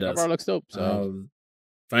 Yeah, it does. Cover art looks dope. So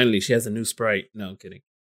finally, she has a new sprite. No, I'm kidding.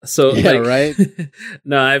 So yeah, right.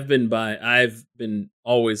 No, I've been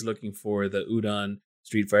always looking for the Udon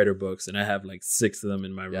Street Fighter books, and I have like 6 of them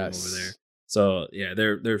in my room over there. So yeah,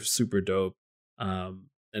 they're super dope. And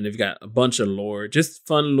they've got a bunch of lore, just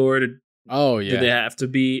fun lore. Oh yeah. Do they have to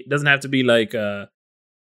be? It doesn't have to be like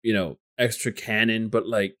extra canon, but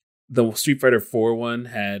like the Street Fighter 4 one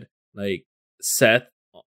had like Seth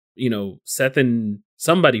and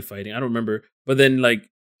somebody fighting. I don't remember, but then like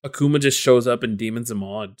Akuma just shows up and demons them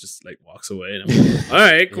all and just like walks away. And I'm like, all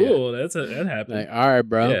right, cool. Yeah. That happened. Like, all right,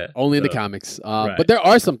 bro. Yeah, only in the comics. Right. But there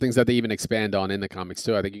are some things that they even expand on in the comics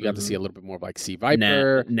too. I think you got to see a little bit more of like C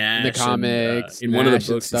Viper Nash in the comics. In one of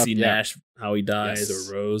the books, you see Nash, how he dies,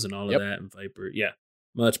 or Rose and all of that, and Viper. Yeah.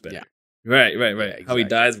 Much better. Yeah. Right. Yeah, exactly. How he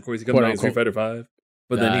dies, of course, he comes back in Street Fighter 5.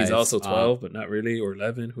 But then he's also 12, but not really, or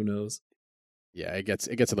 11, who knows? Yeah, it gets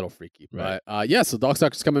a little freaky. Right. But so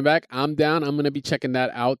Darkstalkers coming back. I'm down. I'm gonna be checking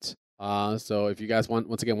that out. So if you guys want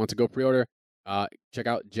to go pre-order, check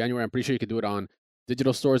out January. I'm pretty sure you can do it on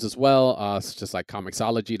digital stores as well. It's just like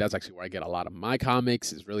Comixology. That's actually where I get a lot of my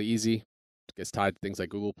comics. It's really easy. It gets tied to things like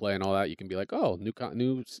Google Play and all that. You can be like, oh,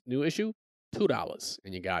 new issue, $2,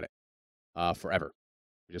 and you got it forever,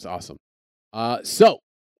 which is awesome. So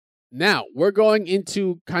now we're going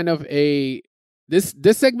into kind of this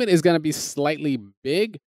segment is going to be slightly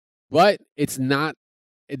big, but it's not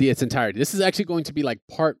its entirety. This is actually going to be like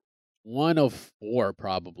part 1 of 4,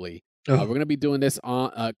 probably. We're going to be doing this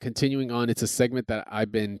on continuing on. It's a segment that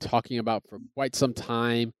I've been talking about for quite some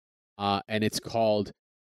time, and it's called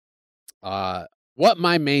What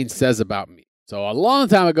My Main Says About Me. So a long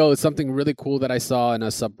time ago, it's something really cool that I saw in a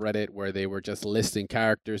subreddit where they were just listing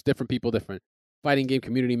characters, different people, different fighting game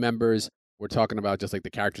community members. We're talking about just like the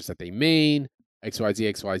characters that they main,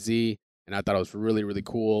 XYZ, and I thought it was really, really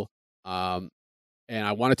cool. And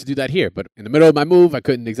I wanted to do that here, but in the middle of my move, I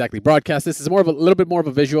couldn't exactly broadcast this. It's a little bit more of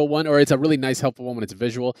a visual one, or it's a really nice, helpful one when it's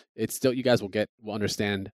visual. It's still, you guys will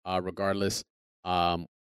understand regardless.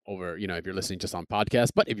 Over, if you're listening just on podcast,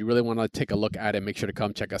 but if you really want to take a look at it, make sure to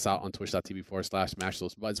come check us out on twitch.tv/mash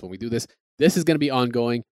those buttons. When we do this is going to be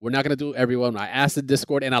ongoing. We're not going to do everyone. I asked the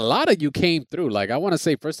Discord, and a lot of you came through. Like, I want to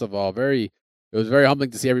say, first of all, it was very humbling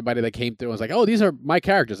to see everybody that came through. I was like, oh, these are my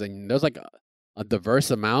characters, and there's like a diverse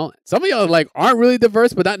amount. Some of y'all like aren't really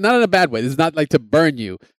diverse, but not in a bad way. This is not like to burn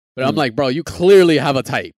you, but I'm like, bro, you clearly have a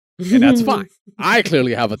type, and that's fine. I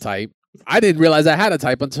clearly have a type. I didn't realize I had a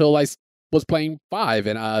type until I was playing 5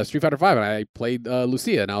 and Street Fighter 5, and I played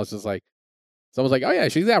Lucia, and I was just like, someone's like, oh yeah,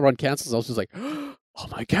 she's that run cancels. I was just like, oh,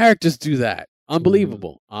 my characters do that.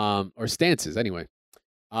 Unbelievable. Or stances anyway.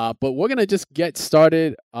 But we're gonna just get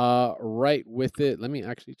started right with it. Let me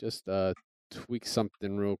actually just tweak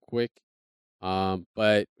something real quick.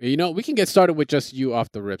 But we can get started with just you off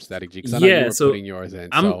the rip, Static G, because I know you were putting yours in.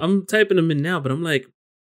 I'm typing them in now, but I'm like,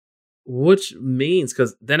 which mains?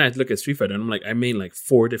 Because then I look at Street Fighter and I'm like, I main like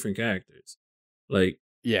 4 different characters, like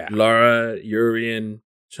Lara, Urien,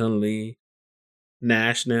 Chun-Li,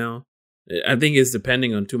 Nash. Now I think it's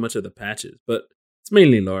depending on too much of the patches, but it's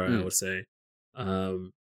mainly Lara, I would say.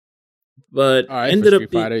 But all right, ended for Street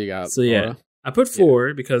up Fighter, you got so Lara. Yeah, I put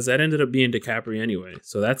 4 because that ended up being DiCaprio anyway,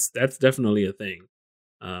 so that's definitely a thing.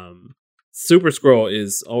 Super Scroll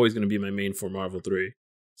is always going to be my main for Marvel 3.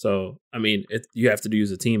 So, I mean, you have to use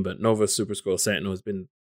a team, but Nova, Super Scroll, Sentinel has been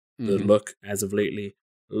the look as of lately.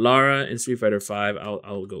 Lara in Street Fighter 5,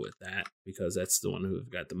 I'll go with that because that's the one who've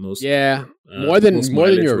got the most. Yeah, more than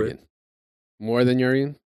Urien. More than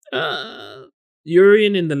Urien?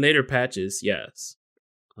 Urien in the later patches, yes.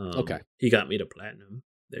 Okay. He got me to platinum.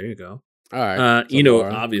 There you go. All right.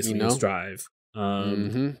 Obviously, Strive.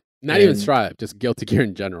 Not even Strive, just Guilty Gear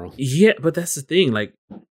in general. Yeah, but that's the thing. Like,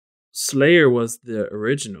 Slayer was the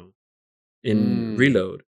original in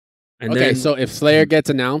Reload. And okay, so if Slayer gets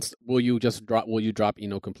announced, will you drop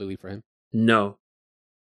Eno completely for him? No.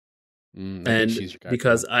 And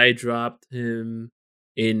because I dropped him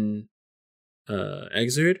in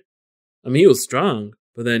Exerd, I mean, he was strong,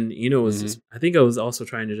 but then Eno was just, I think I was also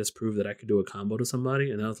trying to just prove that I could do a combo to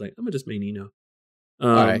somebody, and I was like, I'm gonna just main Eno. All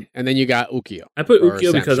right, and then you got Ukyo. I put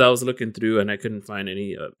Ukyo because I was looking through and I couldn't find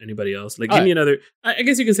anybody else. Like, give me another. I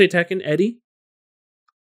guess you can say Tekken, Eddie.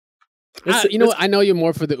 I know you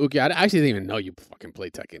more for the Ukyo. I actually didn't even know you fucking play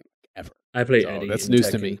Tekken ever. I play Eddie. That's news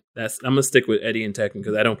Tekken. to me. I'm gonna stick with Eddie and Tekken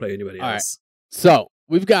because I don't play anybody else. Right. So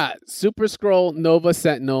we've got Super Scroll, Nova,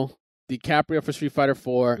 Sentinel, DiCaprio for Street Fighter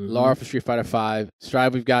 4, Lara for Street Fighter 5,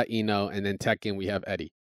 Strive. We've got Eno, and then Tekken we have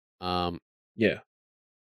Eddie. Yeah.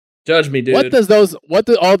 Judge me, dude. What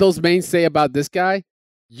do all those mains say about this guy?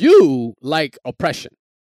 You like oppression.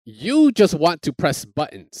 You just want to press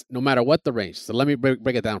buttons, no matter what the range. So let me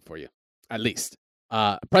break it down for you, at least.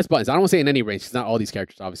 Press buttons. I don't want to say in any range. It's not all these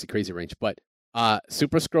characters, obviously crazy range, but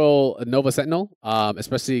Super Scroll, Nova, Sentinel,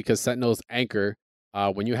 especially because Sentinel's anchor.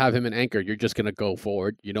 When you have him in anchor, you're just gonna go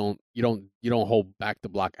forward. You don't hold back the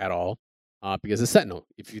block at all. Because it's Sentinel.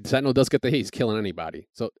 If Sentinel does get the hit, he's killing anybody.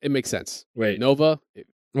 So it makes sense. Wait, Nova.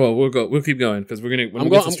 Well, we'll keep going because when we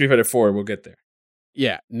get to Street Fighter 4, we'll get there.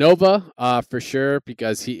 Yeah, Nova, for sure,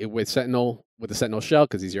 because with the Sentinel shell,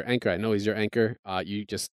 because he's your anchor. I know he's your anchor. You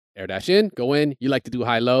just air dash in, go in. You like to do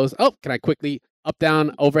high lows. Oh, can I quickly up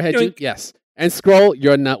down overhead you? Yes. And Scroll,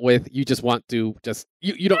 you're a nut with. You just want to just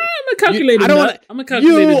you don't. I'm a calculated nut. I'm a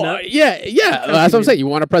calculated nut. Yeah. That's what I'm saying. You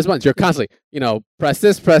want to press buttons. You're constantly, press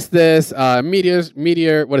this.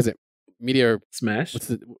 Meteor. What is it? Meteor Smash. What's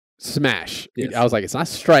the Smash? Yes. I was like, it's not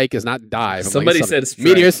strike, it's not dive. Somebody said strike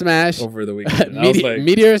Meteor Smash over the weekend.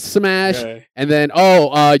 Meteor Smash, and then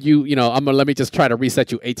let me just try to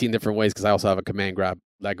reset you 18 different ways because I also have a command grab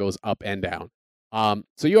that goes up and down.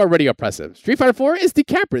 So you're already oppressive. Street Fighter 4 is the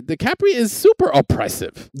Capri. The Capri is super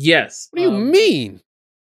oppressive. Yes. What do you mean?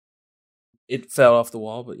 It fell off the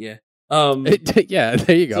wall, but yeah. Yeah,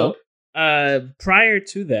 there you go. So, prior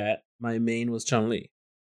to that, my main was Chun-Li.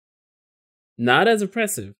 Not as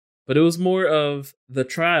oppressive, but it was more of the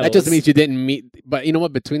trials. That just means you didn't meet. But you know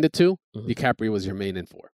what? Between the two, the Capri was your main in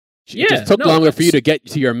 4. Yeah, it just took longer for you to get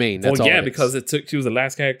to your main. That's all. Yeah, because she was the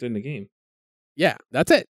last character in the game. Yeah,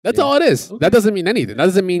 that's it. That's all it is. Okay. That doesn't mean anything. That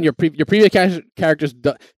doesn't mean your previous characters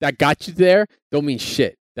that got you there don't mean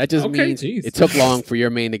shit. That just means it took long for your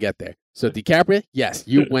main to get there. So DiCaprio, yes,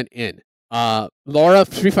 you went in. Laura,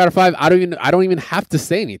 Street Fighter 5, I don't even have to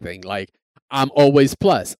say anything. Like, I'm always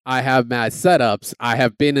plus. I have mad setups. I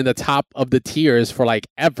have been in the top of the tiers for like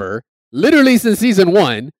ever. Literally since season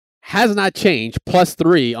 1. Has not changed.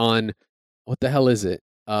 +3 on what the hell is it?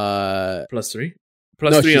 +3?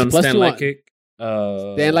 +3 on Stand Like Kick.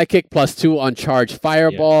 Stand Like Kick +2 on Charge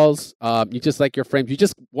Fireballs. Yeah. You just like your frames. You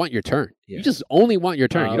just want your turn. Yeah. You just only want your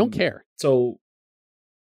turn. You don't care. So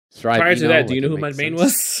prior to that, do you know who my main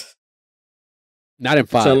was? Not in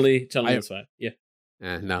 5. Chun-Li was 5. Yeah.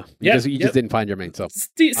 No. You just didn't find your main. So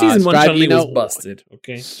season 1 Chun-Li was busted.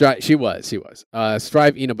 Okay. She was.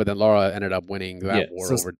 Strive Eno, but then Laura ended up winning that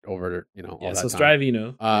war over all that time. Strive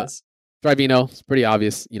Eno. Strive Eno. It's pretty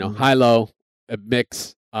obvious. High low, a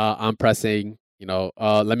mix. I'm pressing.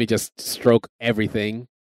 Let me just stroke everything.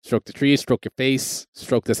 Stroke the tree. Stroke your face.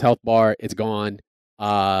 Stroke this health bar. It's gone.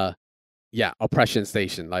 Oppression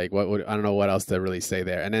station. Like what I don't know what else to really say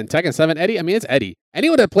there. And then Tekken 7, Eddie. I mean, it's Eddie.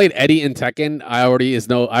 Anyone that played Eddie in Tekken, I already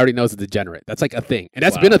knows it's a degenerate. That's like a thing, and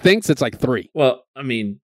that's been a thing since like 3. Well, I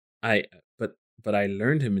mean, but I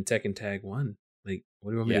learned him in Tekken Tag 1. Like,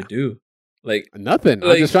 what do you want me to do? Like nothing.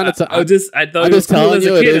 Like, I'm just trying to. I thought I'm just telling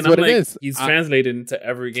you, it is what it is. He's translated into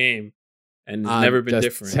every game, and it's never been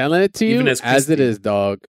different. Telling it to you as it is,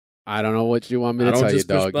 dog. I don't know what you want me to tell you,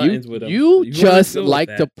 dog. You just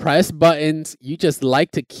like to press buttons. You just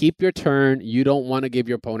like to keep your turn. You don't want to give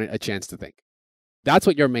your opponent a chance to think. That's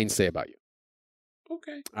what your mains say about you.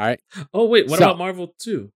 Okay. All right. Oh wait, what about Marvel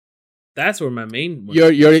 2? That's where my main. You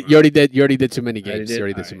already did too many games. You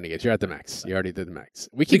already did too many games. You're at the max. You already did the max.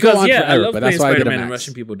 We can go on forever, I love but that's why I did a max. And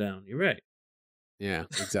rushing people down. You're right. Yeah,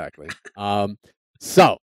 exactly.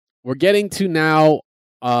 So we're getting to now.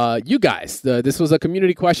 You guys, this was a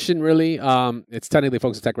community question, really. It's technically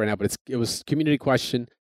Focus Tech right now, but it was community question.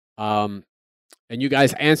 And you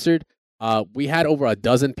guys answered. We had over a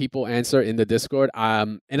dozen people answer in the Discord.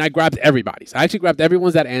 And I grabbed everybody's. I actually grabbed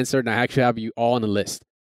everyone's that answered, and I actually have you all on the list.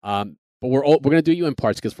 But we're gonna do you in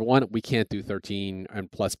parts because for one, we can't do 13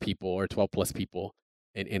 and plus people or 12 plus people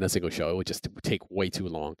in a single show. It would just take way too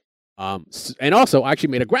long. And also, I actually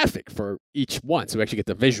made a graphic for each one, so we actually get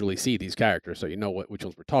to visually see these characters, so you know which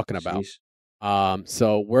ones we're talking about.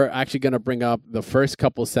 So we're actually going to bring up the first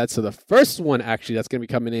couple sets. So the first one actually that's going to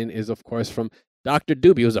be coming in is, of course, from Dr.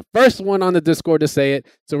 Doobie, who was the first one on the Discord to say it.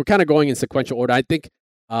 So we're kind of going in sequential order. I think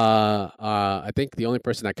the only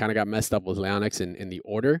person that kind of got messed up was Leonix in the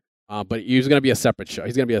order. But he's going to be a separate show.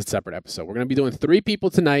 He's going to be a separate episode. We're going to be doing 3 people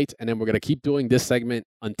tonight, and then we're going to keep doing this segment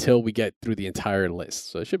until we get through the entire list.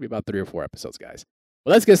 So it should be about 3 or 4 episodes, guys.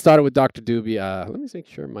 Well, let's get started with Dr. Doobie. Let me make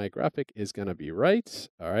sure my graphic is going to be right.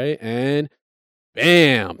 All right, and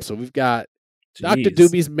bam. So we've got Dr.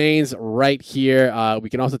 Doobie's mains right here. We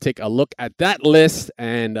can also take a look at that list,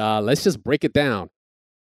 and let's just break it down.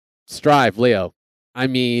 Strive, Leo. I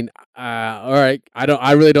mean, all right.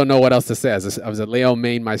 I really don't know what else to say. I was a Leo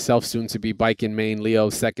main myself, soon to be Baiken main, Leo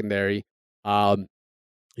secondary.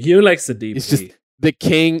 You likes the DP. It's just the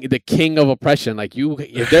king of oppression. Like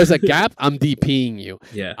if there's a gap, I'm DPing you.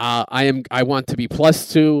 Yeah. I want to be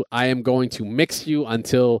 +2. I am going to mix you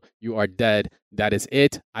until you are dead. That is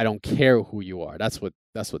it. I don't care who you are. That's what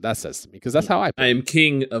that says to me because that's how I play. I am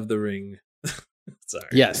king of the ring. Sorry.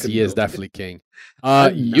 Yes, he is definitely king.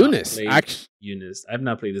 Eunice, actually, Eunice. I've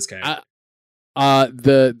not played this character.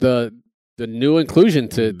 The new inclusion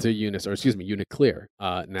to Eunice, or excuse me, Uniclear.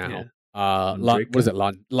 Now, what is it?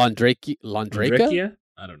 Londrakia?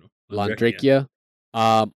 I don't know. Londrakia.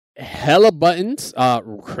 Hella buttons.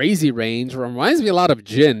 Crazy range. Reminds me a lot of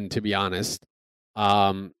Jin, to be honest.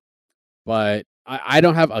 But I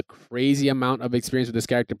don't have a crazy amount of experience with this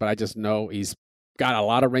character, but I just know he's got a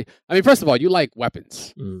lot of range. I mean, first of all, you like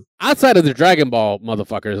weapons. Outside of the Dragon Ball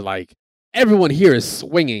motherfuckers, like everyone here is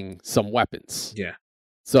swinging some weapons. Yeah.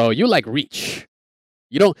 So you like reach.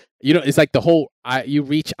 You don't. It's like the whole you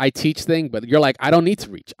reach, I teach thing, but you're like, I don't need to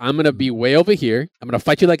reach. I'm gonna be way over here. I'm gonna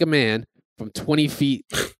fight you like a man from 20 feet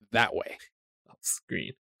that way. Off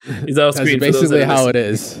screen. He's off screen. That's basically how it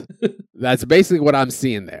is. That's basically what I'm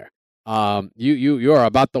seeing there. You are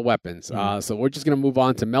about the weapons. So we're just gonna move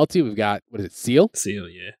on to Melty. We've got, what is it, Seal? Seal,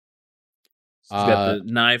 yeah. She's got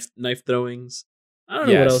the knife throwings. I don't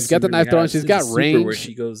know what else. She's got the knife throwing. She's got range. Where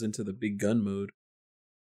she goes into the big gun mode.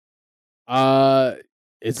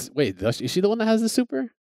 Is she the one that has the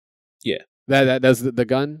super? Yeah. That does the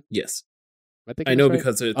gun? Yes. I know right?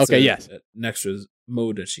 because it's an extra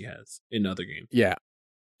mode that she has in other games. Yeah.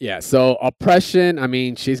 Yeah. So oppression, I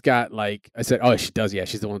mean, she's got like I said, she does, yeah.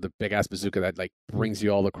 She's the one with the big ass bazooka that like brings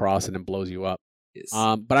you all across and then blows you up. Yes.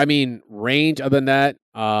 But I mean, range other than that,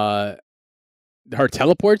 her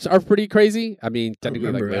teleports are pretty crazy. I mean, technically,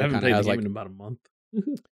 I haven't played the game like in about a month.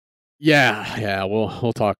 yeah.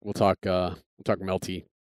 We'll talk Melty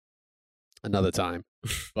another time.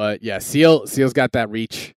 But yeah, Seal's got that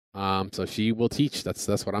reach. So she will teach.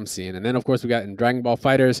 That's what I'm seeing. And then of course we got in Dragon Ball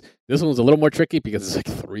Fighters. This one's a little more tricky because it's like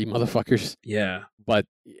 3 motherfuckers. Yeah. But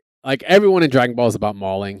like everyone in Dragon Ball is about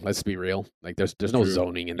mauling. Let's be real. Like there's no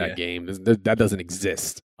zoning in that game. That doesn't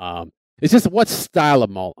exist. It's just what style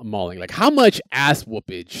of mauling. Like how much ass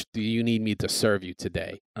whoopage do you need me to serve you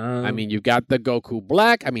today? I mean, you've got the Goku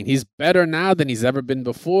Black. I mean, he's better now than he's ever been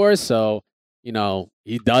before. So,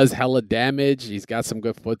 he does hella damage. He's got some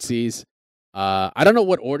good footsies. I don't know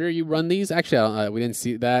what order you run these. Actually, we didn't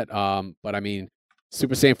see that. But I mean,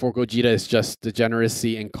 Super Saiyan 4 Gogeta is just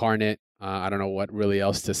degeneracy incarnate. I don't know what really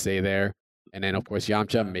else to say there. And then, of course,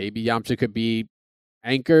 Yamcha. Maybe Yamcha could be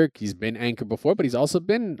Anchor. He's been Anchor before, but he's also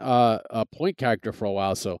been a point character for a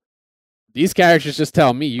while. So these characters just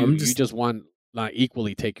tell me you just want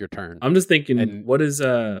equally take your turn. I'm just thinking, what is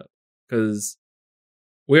because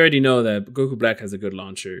we already know that Goku Black has a good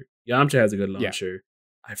launcher. Yamcha has a good launcher. Yeah.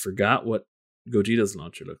 I forgot what Gogeta's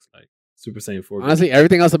launcher looks like. Super Saiyan 4. Honestly,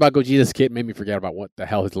 everything else about Gogeta's kit made me forget about what the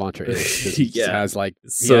hell his launcher is. He has like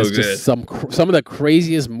just some of the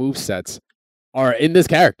craziest movesets are in this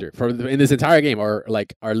character in this entire game, or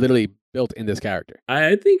like are literally built in this character.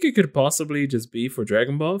 I think it could possibly just be for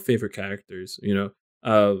Dragon Ball favorite characters.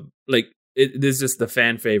 Like there's just the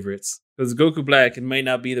fan favorites, because Goku Black, it might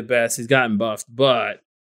not be the best. He's gotten buffed, but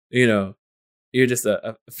you're just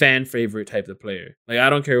a fan favorite type of player. Like I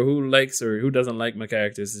don't care who likes or who doesn't like my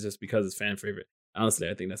characters. It's just because it's fan favorite. Honestly,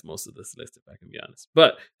 I think that's most of this list, if I can be honest.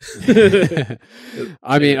 But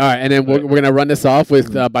I mean, all right, and then we're gonna run this off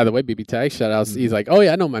with, by the way, BB Tag shout outs. He's like, oh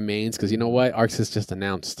yeah, I know my mains, because you know what, Arcsys just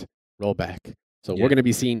announced Rollback, so we're gonna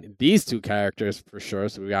be seeing these 2 characters for sure.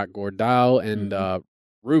 So we got Gordao and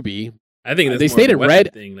Ruby. I think they stated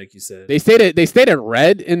red thing, like you said. They stated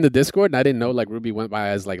red in the Discord, and I didn't know like Ruby went by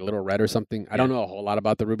as like Little Red or something. I don't know a whole lot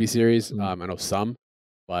about the Ruby series. I know some,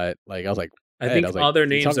 but like I was like, I think all their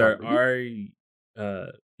names are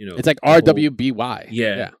it's like RWBY.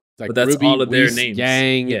 Yeah. It's like but that's Ruby, all of their Whis, names.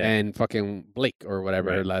 Yang, and fucking Blake or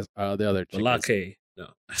whatever. Right. The other chick. Lake. No,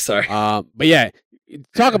 sorry. But yeah,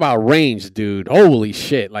 talk about range, dude. Holy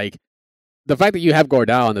shit! Like the fact that you have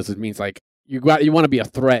Gordao on this means like you want to be a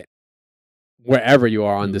threat wherever you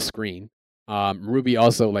are on the screen. Ruby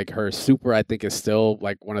also, like her super, I think is still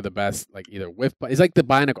like one of the best. Like either whiff, it's like the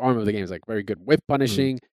bionic arm of the game. It's like very good whiff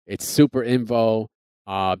punishing. It's super invo.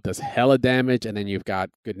 Does hella damage, and then you've got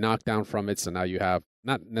good knockdown from it. So now you have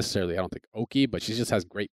not necessarily, I don't think Oki, but she just has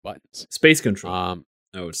great buttons. Space control.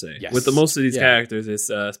 I would say with the most of these characters,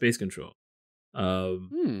 it's space control.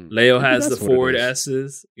 Leo has the forward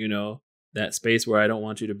S's. That space where I don't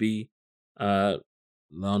want you to be.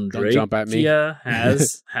 Laundry jump at me.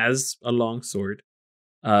 has a long sword.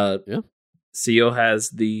 Seal has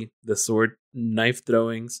the sword knife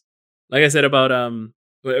throwings. Like I said about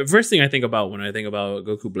first thing I think about when I think about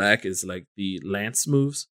Goku Black is like the lance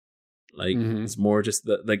moves. Like it's more just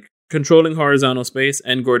the like controlling horizontal space.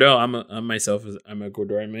 And Gordao, I'm a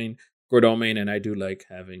Gordao main, and I do like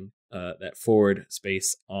having that forward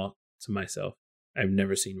space all to myself. I've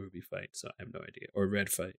never seen Ruby fight, so I have no idea. Or Red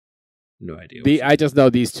fight. No idea. I just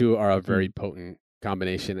know these 2 are a very potent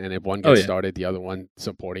combination, and if one gets started, the other one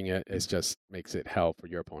supporting it, it just makes it hell for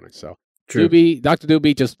your opponent. So Dr.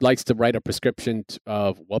 Doobie just likes to write a prescription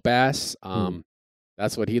of whoop ass.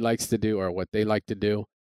 That's what he likes to do, or what they like to do.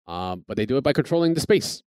 But they do it by controlling the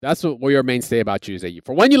space. That's what your mainstay about you is that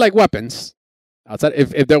for when you like weapons. Outside,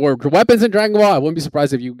 if there were weapons in Dragon Ball, I wouldn't be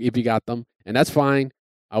surprised if you got them, and that's fine.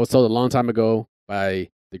 I was told a long time ago by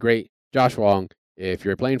the great Josh Wong, if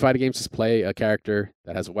you're playing fighting games, just play a character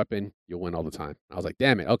that has a weapon. You'll win all the time. I was like,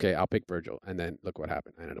 damn it. Okay, I'll pick Virgil. And then look what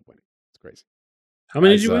happened. I ended up winning. It's crazy. How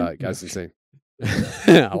many did you win? That's insane.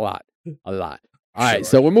 a lot. All right,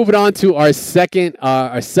 so we're moving on to our second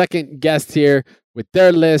guest here with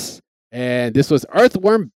their list, and this was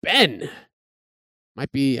Earthworm Ben.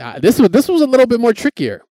 Might be this was a little bit more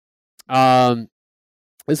trickier.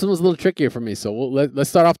 This one was a little trickier for me, so let's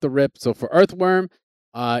start off the rip. So for Earthworm,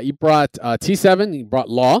 he brought T7. He brought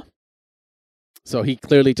Law. So he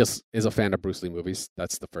clearly just is a fan of Bruce Lee movies.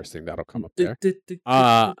 That's the first thing that'll come up there.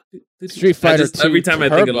 Street Fighter 2 every time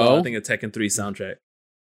Turbo, I think of Law, I think of Tekken 3 soundtrack.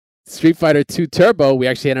 Street Fighter 2 Turbo, we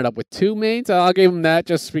actually ended up with 2 mains. I'll give him that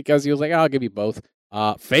just because he was like, I'll give you both.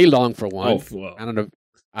 Fei Long for one. Oh, well. I don't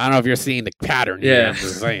know if you're seeing the pattern here. I'm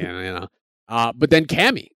just saying, you know. But then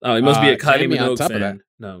Cammy. Oh, he must be a Kylie Minogue on top fan. Of that.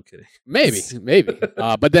 No, I'm kidding. Maybe.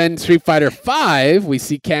 But then Street Fighter 5, we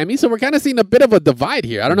see Cammy. So we're kind of seeing a bit of a divide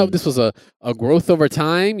here. I don't know if this was a growth over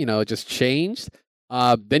time. You know, it just changed.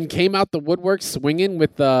 Then came out the woodwork swinging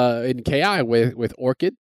with in KI with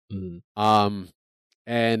Orchid.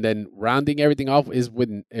 And then rounding everything off is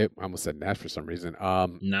with I almost said Nash for some reason.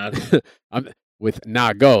 With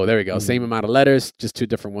Nago. There we go. Same amount of letters, just 2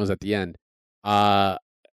 different ones at the end.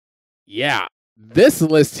 Yeah, this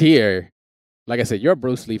list here, like I said, you're a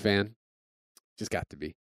Bruce Lee fan. Just got to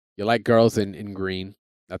be. You like girls in green.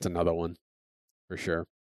 That's another one for sure.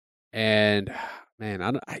 And man,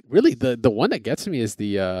 I really the one that gets me is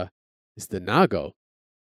the Nago,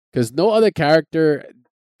 because no other character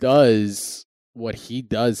does what he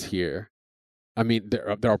does here. I mean,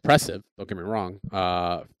 they're oppressive. Don't get me wrong.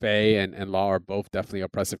 Faye and Law are both definitely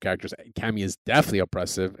oppressive characters. Cammy is definitely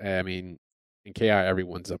oppressive. I mean, in KI,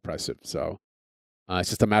 everyone's oppressive. So it's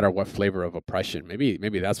just a matter of what flavor of oppression. Maybe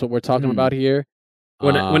that's what we're talking about here.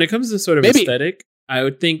 When it comes to sort of aesthetic, I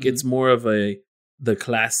would think it's more of the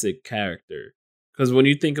classic character. Because when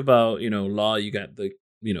you think about, Law, you got the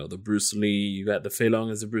Bruce Lee, you got the Fei Long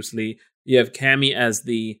as the Bruce Lee, you have Cammy as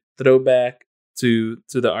the throwback to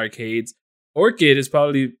the arcades. Orchid is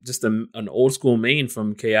probably just an old school main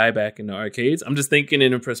from KI back in the arcades. I'm just thinking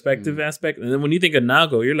in a perspective aspect. And then when you think of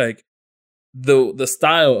Nago, you're like, the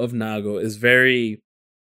style of Nago is very,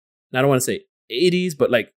 I don't want to say 80s,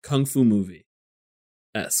 but like Kung Fu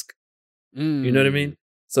movie-esque. You know what I mean?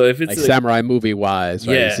 So if it's like samurai movie wise,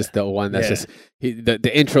 right? It's just the one that's just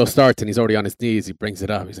the intro starts and he's already on his knees. He brings it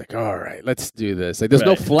up. He's like, "All right, let's do this." Like, there's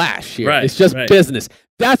no flash here. It's just business.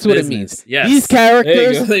 That's what it means. Yes. These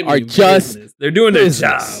characters are just they're doing their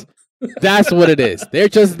job. That's what it is. They're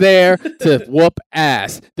just there to whoop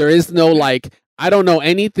ass. There is no like. I don't know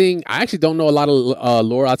anything. I actually don't know a lot of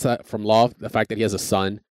lore outside from Law. The fact that he has a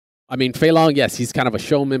son. I mean, Fei Long, yes, he's kind of a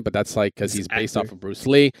showman, but that's like because he's based off of Bruce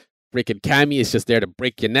Lee. Freaking Cammy is just there to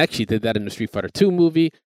break your neck. She did that in the Street Fighter 2 movie.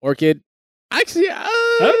 Orchid, actually, I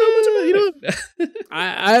don't know much about it.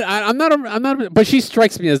 I'm not, but she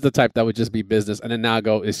strikes me as the type that would just be business. And then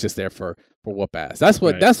Nago is just there for whoop ass. That's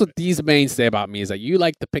what these mains say about me is that you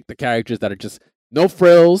like to pick the characters that are just no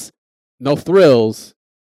frills, no thrills.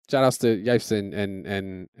 Shout outs to Yipes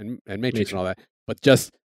and Matrix and all that, but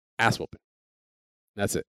just ass whooping.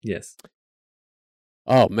 That's it. Yes.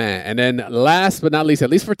 Oh, man. And then last but not least, at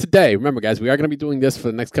least for today, remember, guys, we are going to be doing this for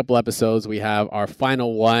the next couple episodes. We have our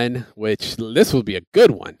final one, which this will be a good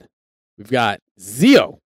one. We've got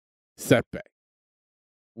Zio Setback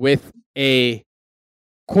with a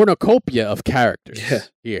cornucopia of characters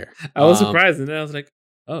here. I was surprised, and then I was like,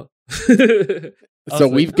 oh. So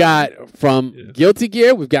we've got from Guilty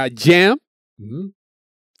Gear, we've got Jam. Mm-hmm.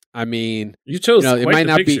 I mean, you chose it might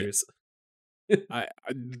not pictures.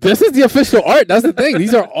 This is the official art. That's the thing.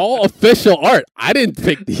 These are all official art. I didn't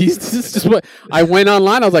pick these. This is just what I went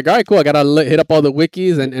online. I was like, all right, cool. I gotta hit up all the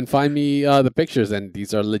wikis and find me the pictures. And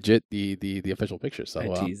these are legit the official pictures. So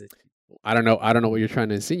I don't know what you're trying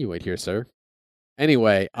to insinuate here, sir.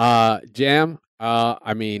 Anyway, Jam.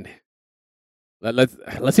 I mean, let's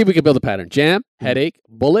see if we can build a pattern. Jam, headache,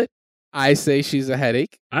 Bullet. I say she's a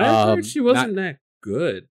headache. I heard she wasn't that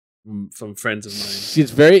good. From friends of mine,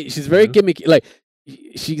 she's very gimmicky. Like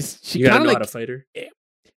she kind of like how to fight her.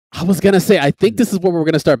 I was gonna say, I think this is where we're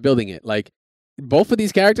gonna start building it. Like both of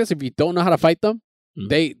these characters, if you don't know how to fight them,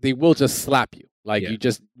 they will just slap you. Like you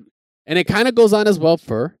just, and it kind of goes on as well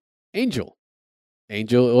for Angel.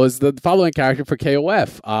 Angel was the following character for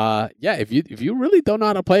KOF. If you really don't know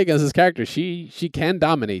how to play against this character, she can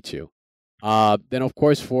dominate you. Then of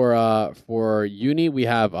course for Uni we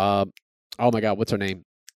have oh my god, what's her name?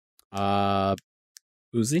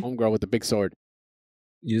 Uzi? Homegirl with the big sword.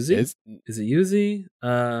 Uzi? Is it Uzi?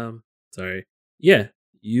 Sorry. Yeah.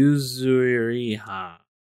 Yuzuriha.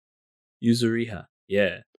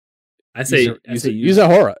 Yeah. I say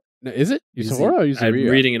Yuzahora. Is it? Yuzahora or Yuzuriha? I'm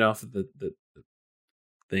reading it off of the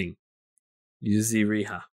thing.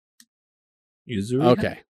 Yuzuriha. Yuzu.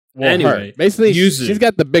 Okay. Well, anyway, basically, Yuzu. She's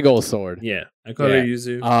got the big old sword. Yeah, I call her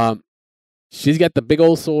Yuzu. She's got the big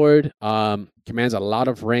old sword. Commands a lot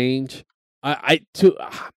of range.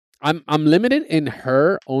 I'm limited in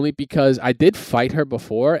her only because I did fight her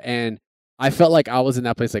before, and I felt like I was in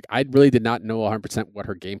that place. Like I really did not know 100% what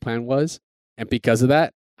her game plan was, and because of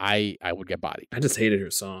that, I would get bodied. I just hated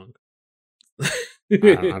her song. I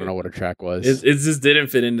don't know what her track was. It just didn't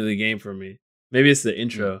fit into the game for me. Maybe it's the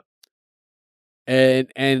intro. And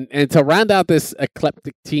to round out this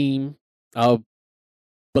eclectic team of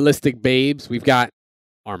ballistic babes, we've got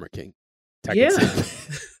Armor King.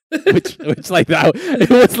 which like that, it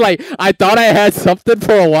was like I thought I had something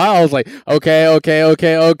for a while. I was like, okay,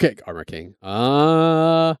 Armor King.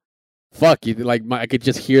 Fuck you! Like I could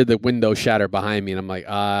just hear the window shatter behind me, and I'm like,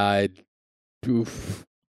 oof.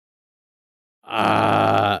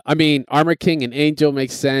 I mean, Armor King and Angel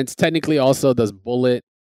makes sense. Technically, also does Bullet.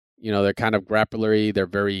 You know, they're kind of grapplery. They're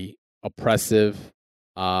very oppressive.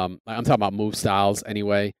 I'm talking about move styles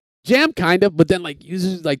anyway. Jam kind of, but then like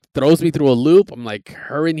uses like throws me through a loop. I'm like,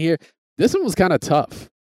 her in here. This one was kind of tough,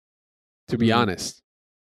 to be honest.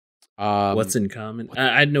 What's in common?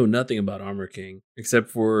 I know nothing about Armor King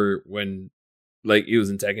except for when like he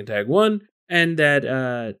was in Tekken Tag 1 and that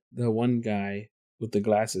the one guy with the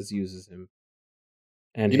glasses uses him.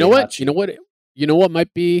 And you know what? You know what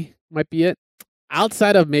might be it?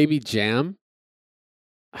 Outside of maybe Jam,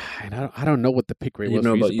 and I don't know what the pick rate was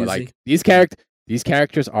for you, but like these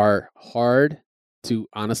characters are hard to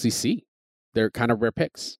honestly see. They're kind of rare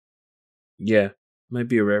picks. Yeah, might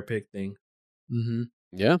be a rare pick thing. Mm-hmm.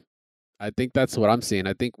 Yeah, I think that's what I'm seeing.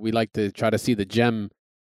 I think we like to try to see the gem,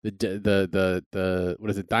 the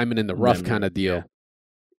what is it, diamond in the rough kind of deal.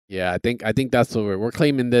 Yeah, I think that's what we're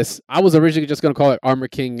claiming this. I was originally just gonna call it Armor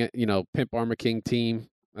King, Pimp Armor King team.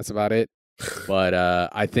 That's about it. But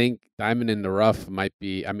I think diamond in the rough might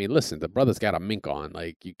be. I mean, listen, the brother's got a mink on.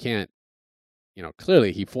 Like you can't,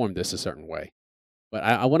 clearly he formed this a certain way. But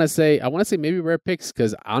I want to say maybe rare picks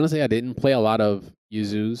because honestly I didn't play a lot of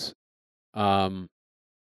Yuzus. When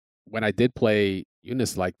I did play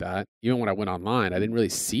Eunice like that, even when I went online, I didn't really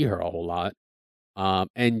see her a whole lot.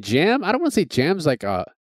 And Jam, I don't want to say Jam's like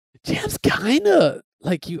Jam's kind of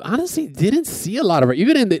like you honestly didn't see a lot of her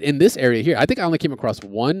even in this area here. I think I only came across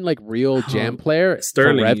one like real Jam player,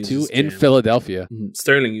 Sterling Rev 2 in Philadelphia.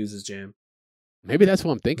 Sterling uses Jam. Maybe that's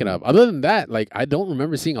what I'm thinking of. Other than that, like I don't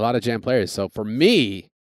remember seeing a lot of Jam players. So for me,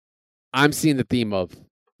 I'm seeing the theme of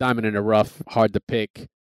diamond in the rough, hard to pick,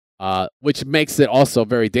 which makes it also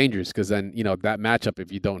very dangerous because then that matchup,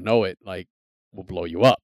 if you don't know it, like will blow you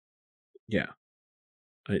up. Yeah,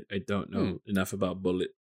 I don't know enough about Bullet.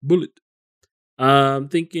 I'm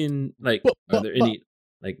thinking like, are there any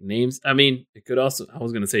like names? I mean, it could also. I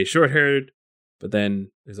was gonna say short haired, but then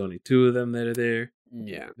there's only two of them that are there.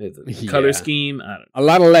 Yeah, there's a color scheme. I don't know. A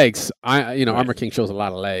lot of legs. Right. Armor King shows a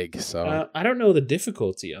lot of legs. So I don't know the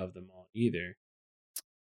difficulty of them all either.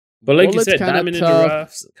 But like you said, diamond in the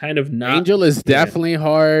rough, kind of not. Angel is definitely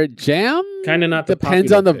hard. Jam kind of not.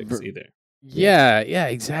 Depends on the either. Yeah,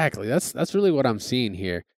 exactly. That's really what I'm seeing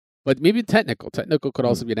here. But maybe technical. Technical could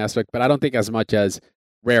also be an aspect, but I don't think as much as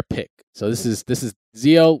rare pick. So this is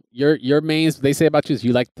Zio. Your mains. They say about you is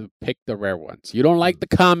you like to pick the rare ones. You don't like the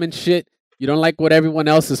common shit. You don't like what everyone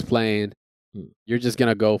else is playing. You're just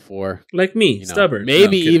gonna go for like me, stubborn.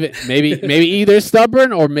 Maybe maybe either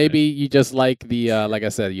stubborn or maybe you just like the like I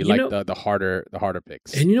said, you like the harder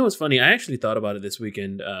picks. And you know what's funny? I actually thought about it this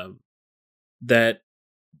weekend. That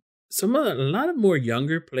a lot of more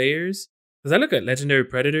younger players. Because I look at Legendary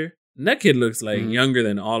Predator, and that kid looks like younger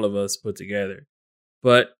than all of us put together.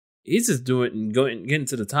 But he's just getting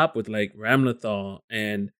to the top with like Ramlethal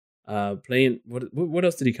and playing. What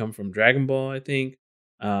else did he come from? Dragon Ball, I think.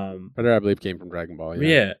 Predator, I believe, came from Dragon Ball.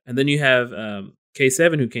 Yeah, and then you have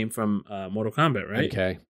K7 who came from Mortal Kombat, right?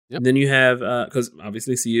 Okay. Yep. And then you have because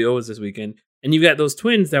obviously CEO is this weekend, and you got those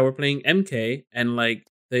twins that were playing MK, and like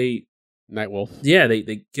they Nightwolf. Yeah,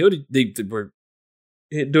 they killed it. They were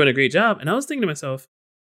doing a great job. And I was thinking to myself,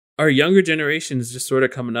 are younger generations just sort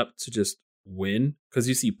of coming up to just win? Because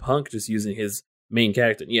you see Punk just using his main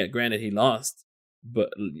character. Yeah, granted, he lost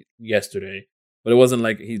yesterday, but it wasn't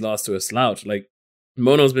like he lost to a slouch. Like,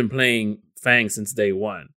 Mono's been playing Fang since day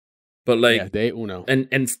one. But like, day uno.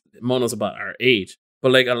 And Mono's about our age.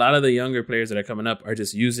 But like, a lot of the younger players that are coming up are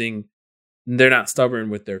just they're not stubborn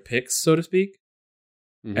with their picks, so to speak.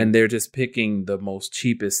 Mm-hmm. And they're just picking the most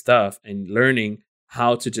cheapest stuff and learning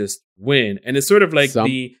how to just win. And it's sort of like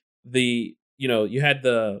you had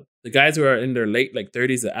the guys who are in their late like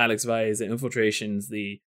 30s, the Alex Vies, the Infiltrations,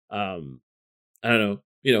 the I don't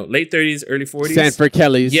know, late 30s, early 40s. Sanford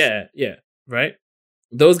Kellys. Yeah. right?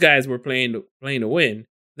 Those guys were playing to win.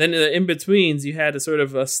 Then in the in-betweens, you had a sort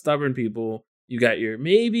of stubborn people. You got your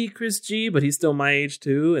maybe Chris G, but he's still my age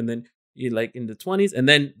too. And then you like in the 20s. And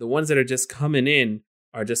then the ones that are just coming in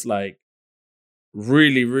are just like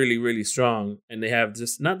really, really, really strong. And they have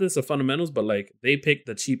just not just the fundamentals, but like they pick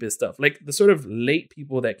the cheapest stuff. Like the sort of late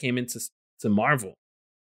people that came into Marvel.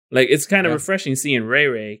 Like it's kind of refreshing seeing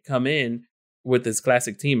Ray come in with his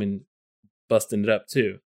classic team and busting it up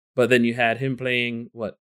too. But then you had him playing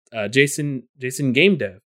Jason Game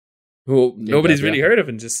Dev, who nobody's really heard of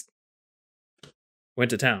and just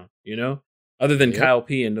went to town, you know? Other than Kyle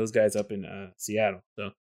P and those guys up in Seattle.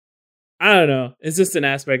 So I don't know. It's just an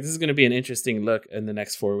aspect. This is going to be an interesting look in the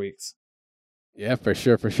next 4 weeks. Yeah, for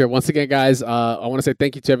sure. Once again, guys, I want to say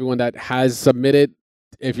thank you to everyone that has submitted.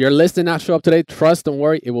 If your list did not show up today, don't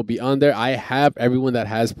worry, it will be on there. I have everyone that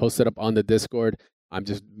has posted up on the Discord. I'm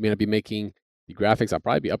just going to be making the graphics. I'll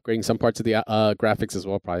probably be upgrading some parts of the graphics as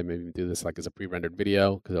well. Probably maybe do this like as a pre-rendered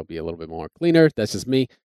video because it'll be a little bit more cleaner. That's just me.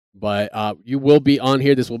 But you will be on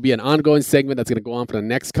here. This will be an ongoing segment that's going to go on for the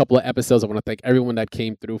next couple of episodes. I want to thank everyone that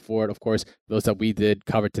came through for it. Of course, those that we did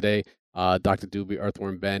cover today, Dr. Doobie,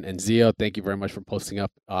 Earthworm Ben, and Zio. Thank you very much for posting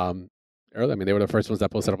up early. I mean, they were the first ones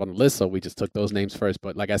that posted up on the list, so we just took those names first.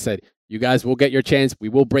 But like I said, you guys will get your chance. We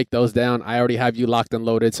will break those down. I already have you locked and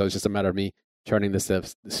loaded, so it's just a matter of me churning this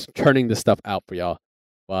stuff out for y'all.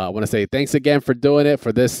 I want to say thanks again for doing it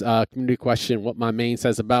for this community question, what my main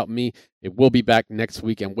says about me. It will be back next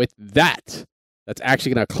week. And with that, that's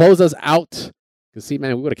actually going to close us out. Because, see,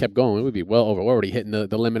 man, we would have kept going. We would be well over. We're already hitting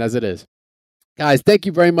the limit as it is. Guys, thank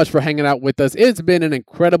you very much for hanging out with us. It's been an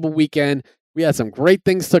incredible weekend. We had some great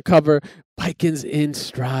things to cover. Baiken's in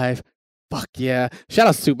Strive. Fuck yeah. Shout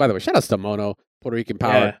outs to Mono, Puerto Rican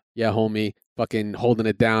Power. Yeah, homie. Fucking holding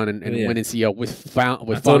it down and winning CEO with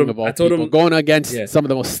founding of all people, going against some of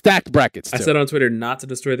the most stacked brackets, too. I said on Twitter not to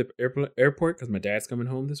destroy the airport because my dad's coming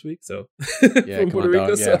home this week. So from Puerto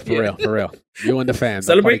Rico. Yeah, for real. You and the fans.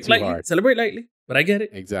 Celebrate lightly, but I get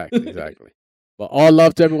it. Exactly. Well, all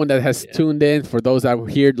love to everyone that has tuned in. For those that were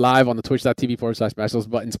here live on the twitch.tv/Smash Those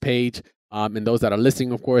Buttons page. And those that are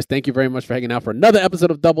listening, of course, thank you very much for hanging out for another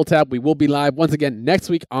episode of Double Tap. We will be live once again next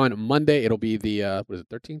week on Monday. It'll be the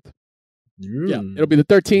 13th? Yeah, it'll be the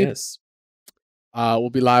 13th. Yes. We'll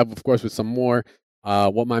be live, of course, with some more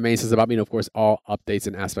what my main says about me, and of course, all updates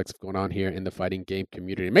and aspects going on here in the fighting game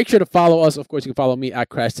community. Make sure to follow us. Of course, you can follow me at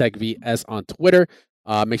CrashTagVS on Twitter.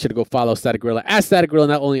 Make sure to go follow Static Gorilla at Static Gorilla,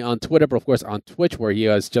 not only on Twitter, but of course on Twitch, where you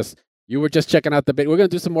were just checking out the beta. We're going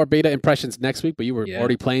to do some more beta impressions next week, but you were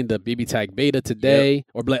already playing the BB Tag beta today.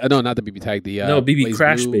 Or no, not the BB Tag. The BB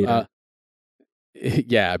Crash beta.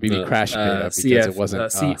 BB Crash beta because CF, it wasn't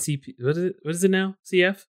CP. What is it now?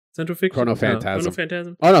 CF Central Fiction. Chrono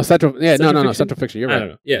Phantasm. Oh no, Central. Yeah, no, Central Fiction. You're right. I don't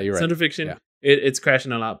know. Yeah, you're right. Central Fiction. Yeah. It's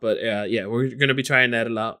crashing a lot, but we're gonna be trying that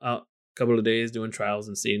out a couple of days, doing trials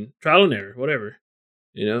and seeing trial and error, whatever.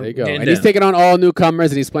 You know, there you go. And he's taking on all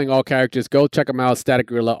newcomers and he's playing all characters. Go check him out, Static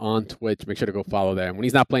Gorilla on Twitch. Make sure to go follow them. When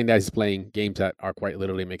he's not playing that, he's playing games that are quite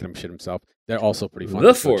literally making him shit himself. They're also pretty fun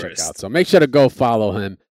to check out. So make sure to go follow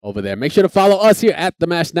him over there. Make sure to follow us here at the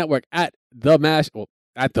Mash Network at the Mash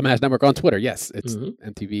Network on Twitter. Yes, it's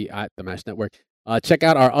MTV at the Mash Network. Check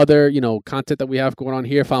out our other content that we have going on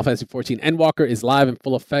here. Final Fantasy 14 Endwalker is live in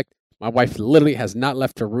full effect. My wife literally has not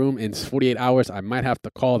left her room in 48 hours. I might have to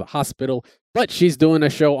call the hospital, but she's doing a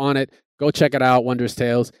show on it. Go check it out, Wondrous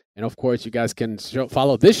Tales. And of course, you guys can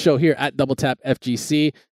follow this show here at Double Tap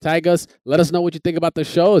FGC. Tag us. Let us know what you think about the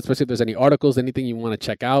show, especially if there's any articles, anything you want to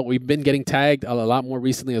check out. We've been getting tagged a lot more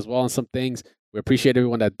recently as well on some things. We appreciate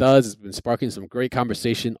everyone that does. It's been sparking some great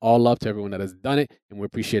conversation. All love to everyone that has done it, and we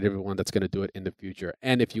appreciate everyone that's going to do it in the future.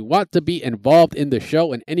 And if you want to be involved in the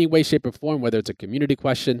show in any way, shape, or form, whether it's a community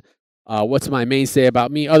question, what's my main say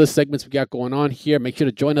about me, other segments we got going on here, make sure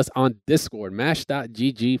to join us on Discord,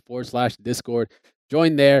 mash.gg/Discord.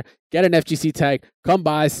 Join there, get an FGC tag, come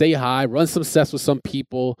by, say hi, run some sets with some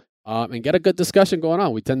people, and get a good discussion going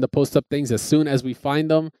on. We tend to post up things as soon as we find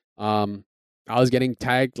them. I was getting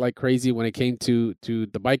tagged like crazy when it came to the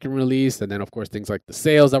Baiken release, and then, of course, things like the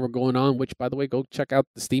sales that were going on, which, by the way, go check out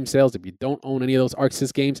the Steam sales. If you don't own any of those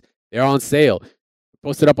Arcsys games, they're on sale.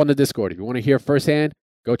 Post it up on the Discord. If you want to hear firsthand,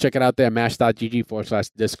 go check it out there,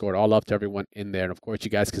 mash.gg/Discord. All love to everyone in there. And, of course, you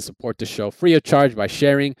guys can support the show free of charge by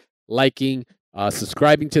sharing, liking,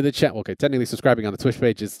 subscribing to the channel. Okay, technically subscribing on the Twitch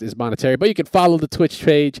page is monetary, but you can follow the Twitch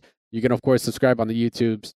page. You can, of course, subscribe on the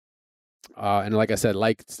YouTubes. And like I said,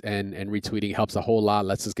 likes and retweeting helps a whole lot.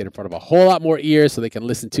 Lets us get in front of a whole lot more ears so they can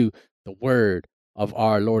listen to the word of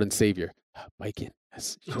our Lord and Savior, Baiken.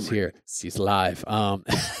 Yes, she's here. She's live.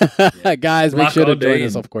 Guys, make sure to join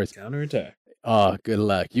us, of course. Counterattack. Oh, good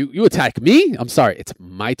luck. You attack me? I'm sorry. It's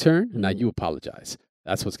my turn. Now you apologize.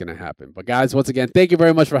 That's what's going to happen. But guys, once again, thank you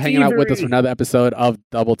very much for hanging out with us for another episode of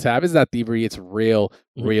Double Tap. It's not thievery. It's real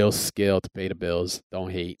skill to pay the bills.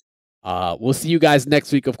 Don't hate. We'll see you guys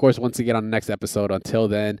next week, of course, once again on the next episode. Until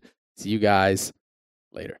then, see you guys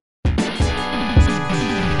later.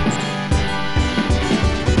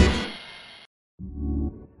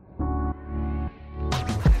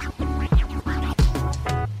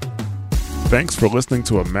 Thanks for listening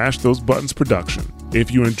to a Mash Those Buttons production.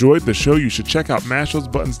 If you enjoyed the show, you should check out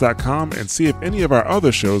mashthosebuttons.com and see if any of our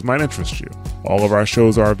other shows might interest you. All of our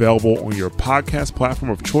shows are available on your podcast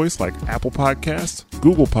platform of choice like Apple Podcasts,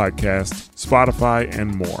 Google Podcasts, Spotify,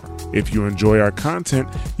 and more. If you enjoy our content,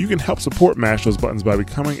 you can help support Mash Those Buttons by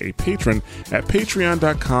becoming a patron at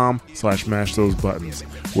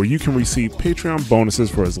patreon.com/mashthosebuttons, where you can receive Patreon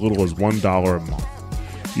bonuses for as little as $1 a month.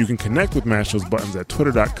 You can connect with Mash Those Buttons at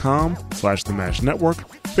twitter.com/The Mash Network,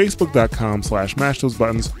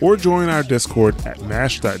 facebook.com/mashthosebuttons, or join our Discord at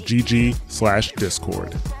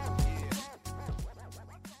mash.gg/discord.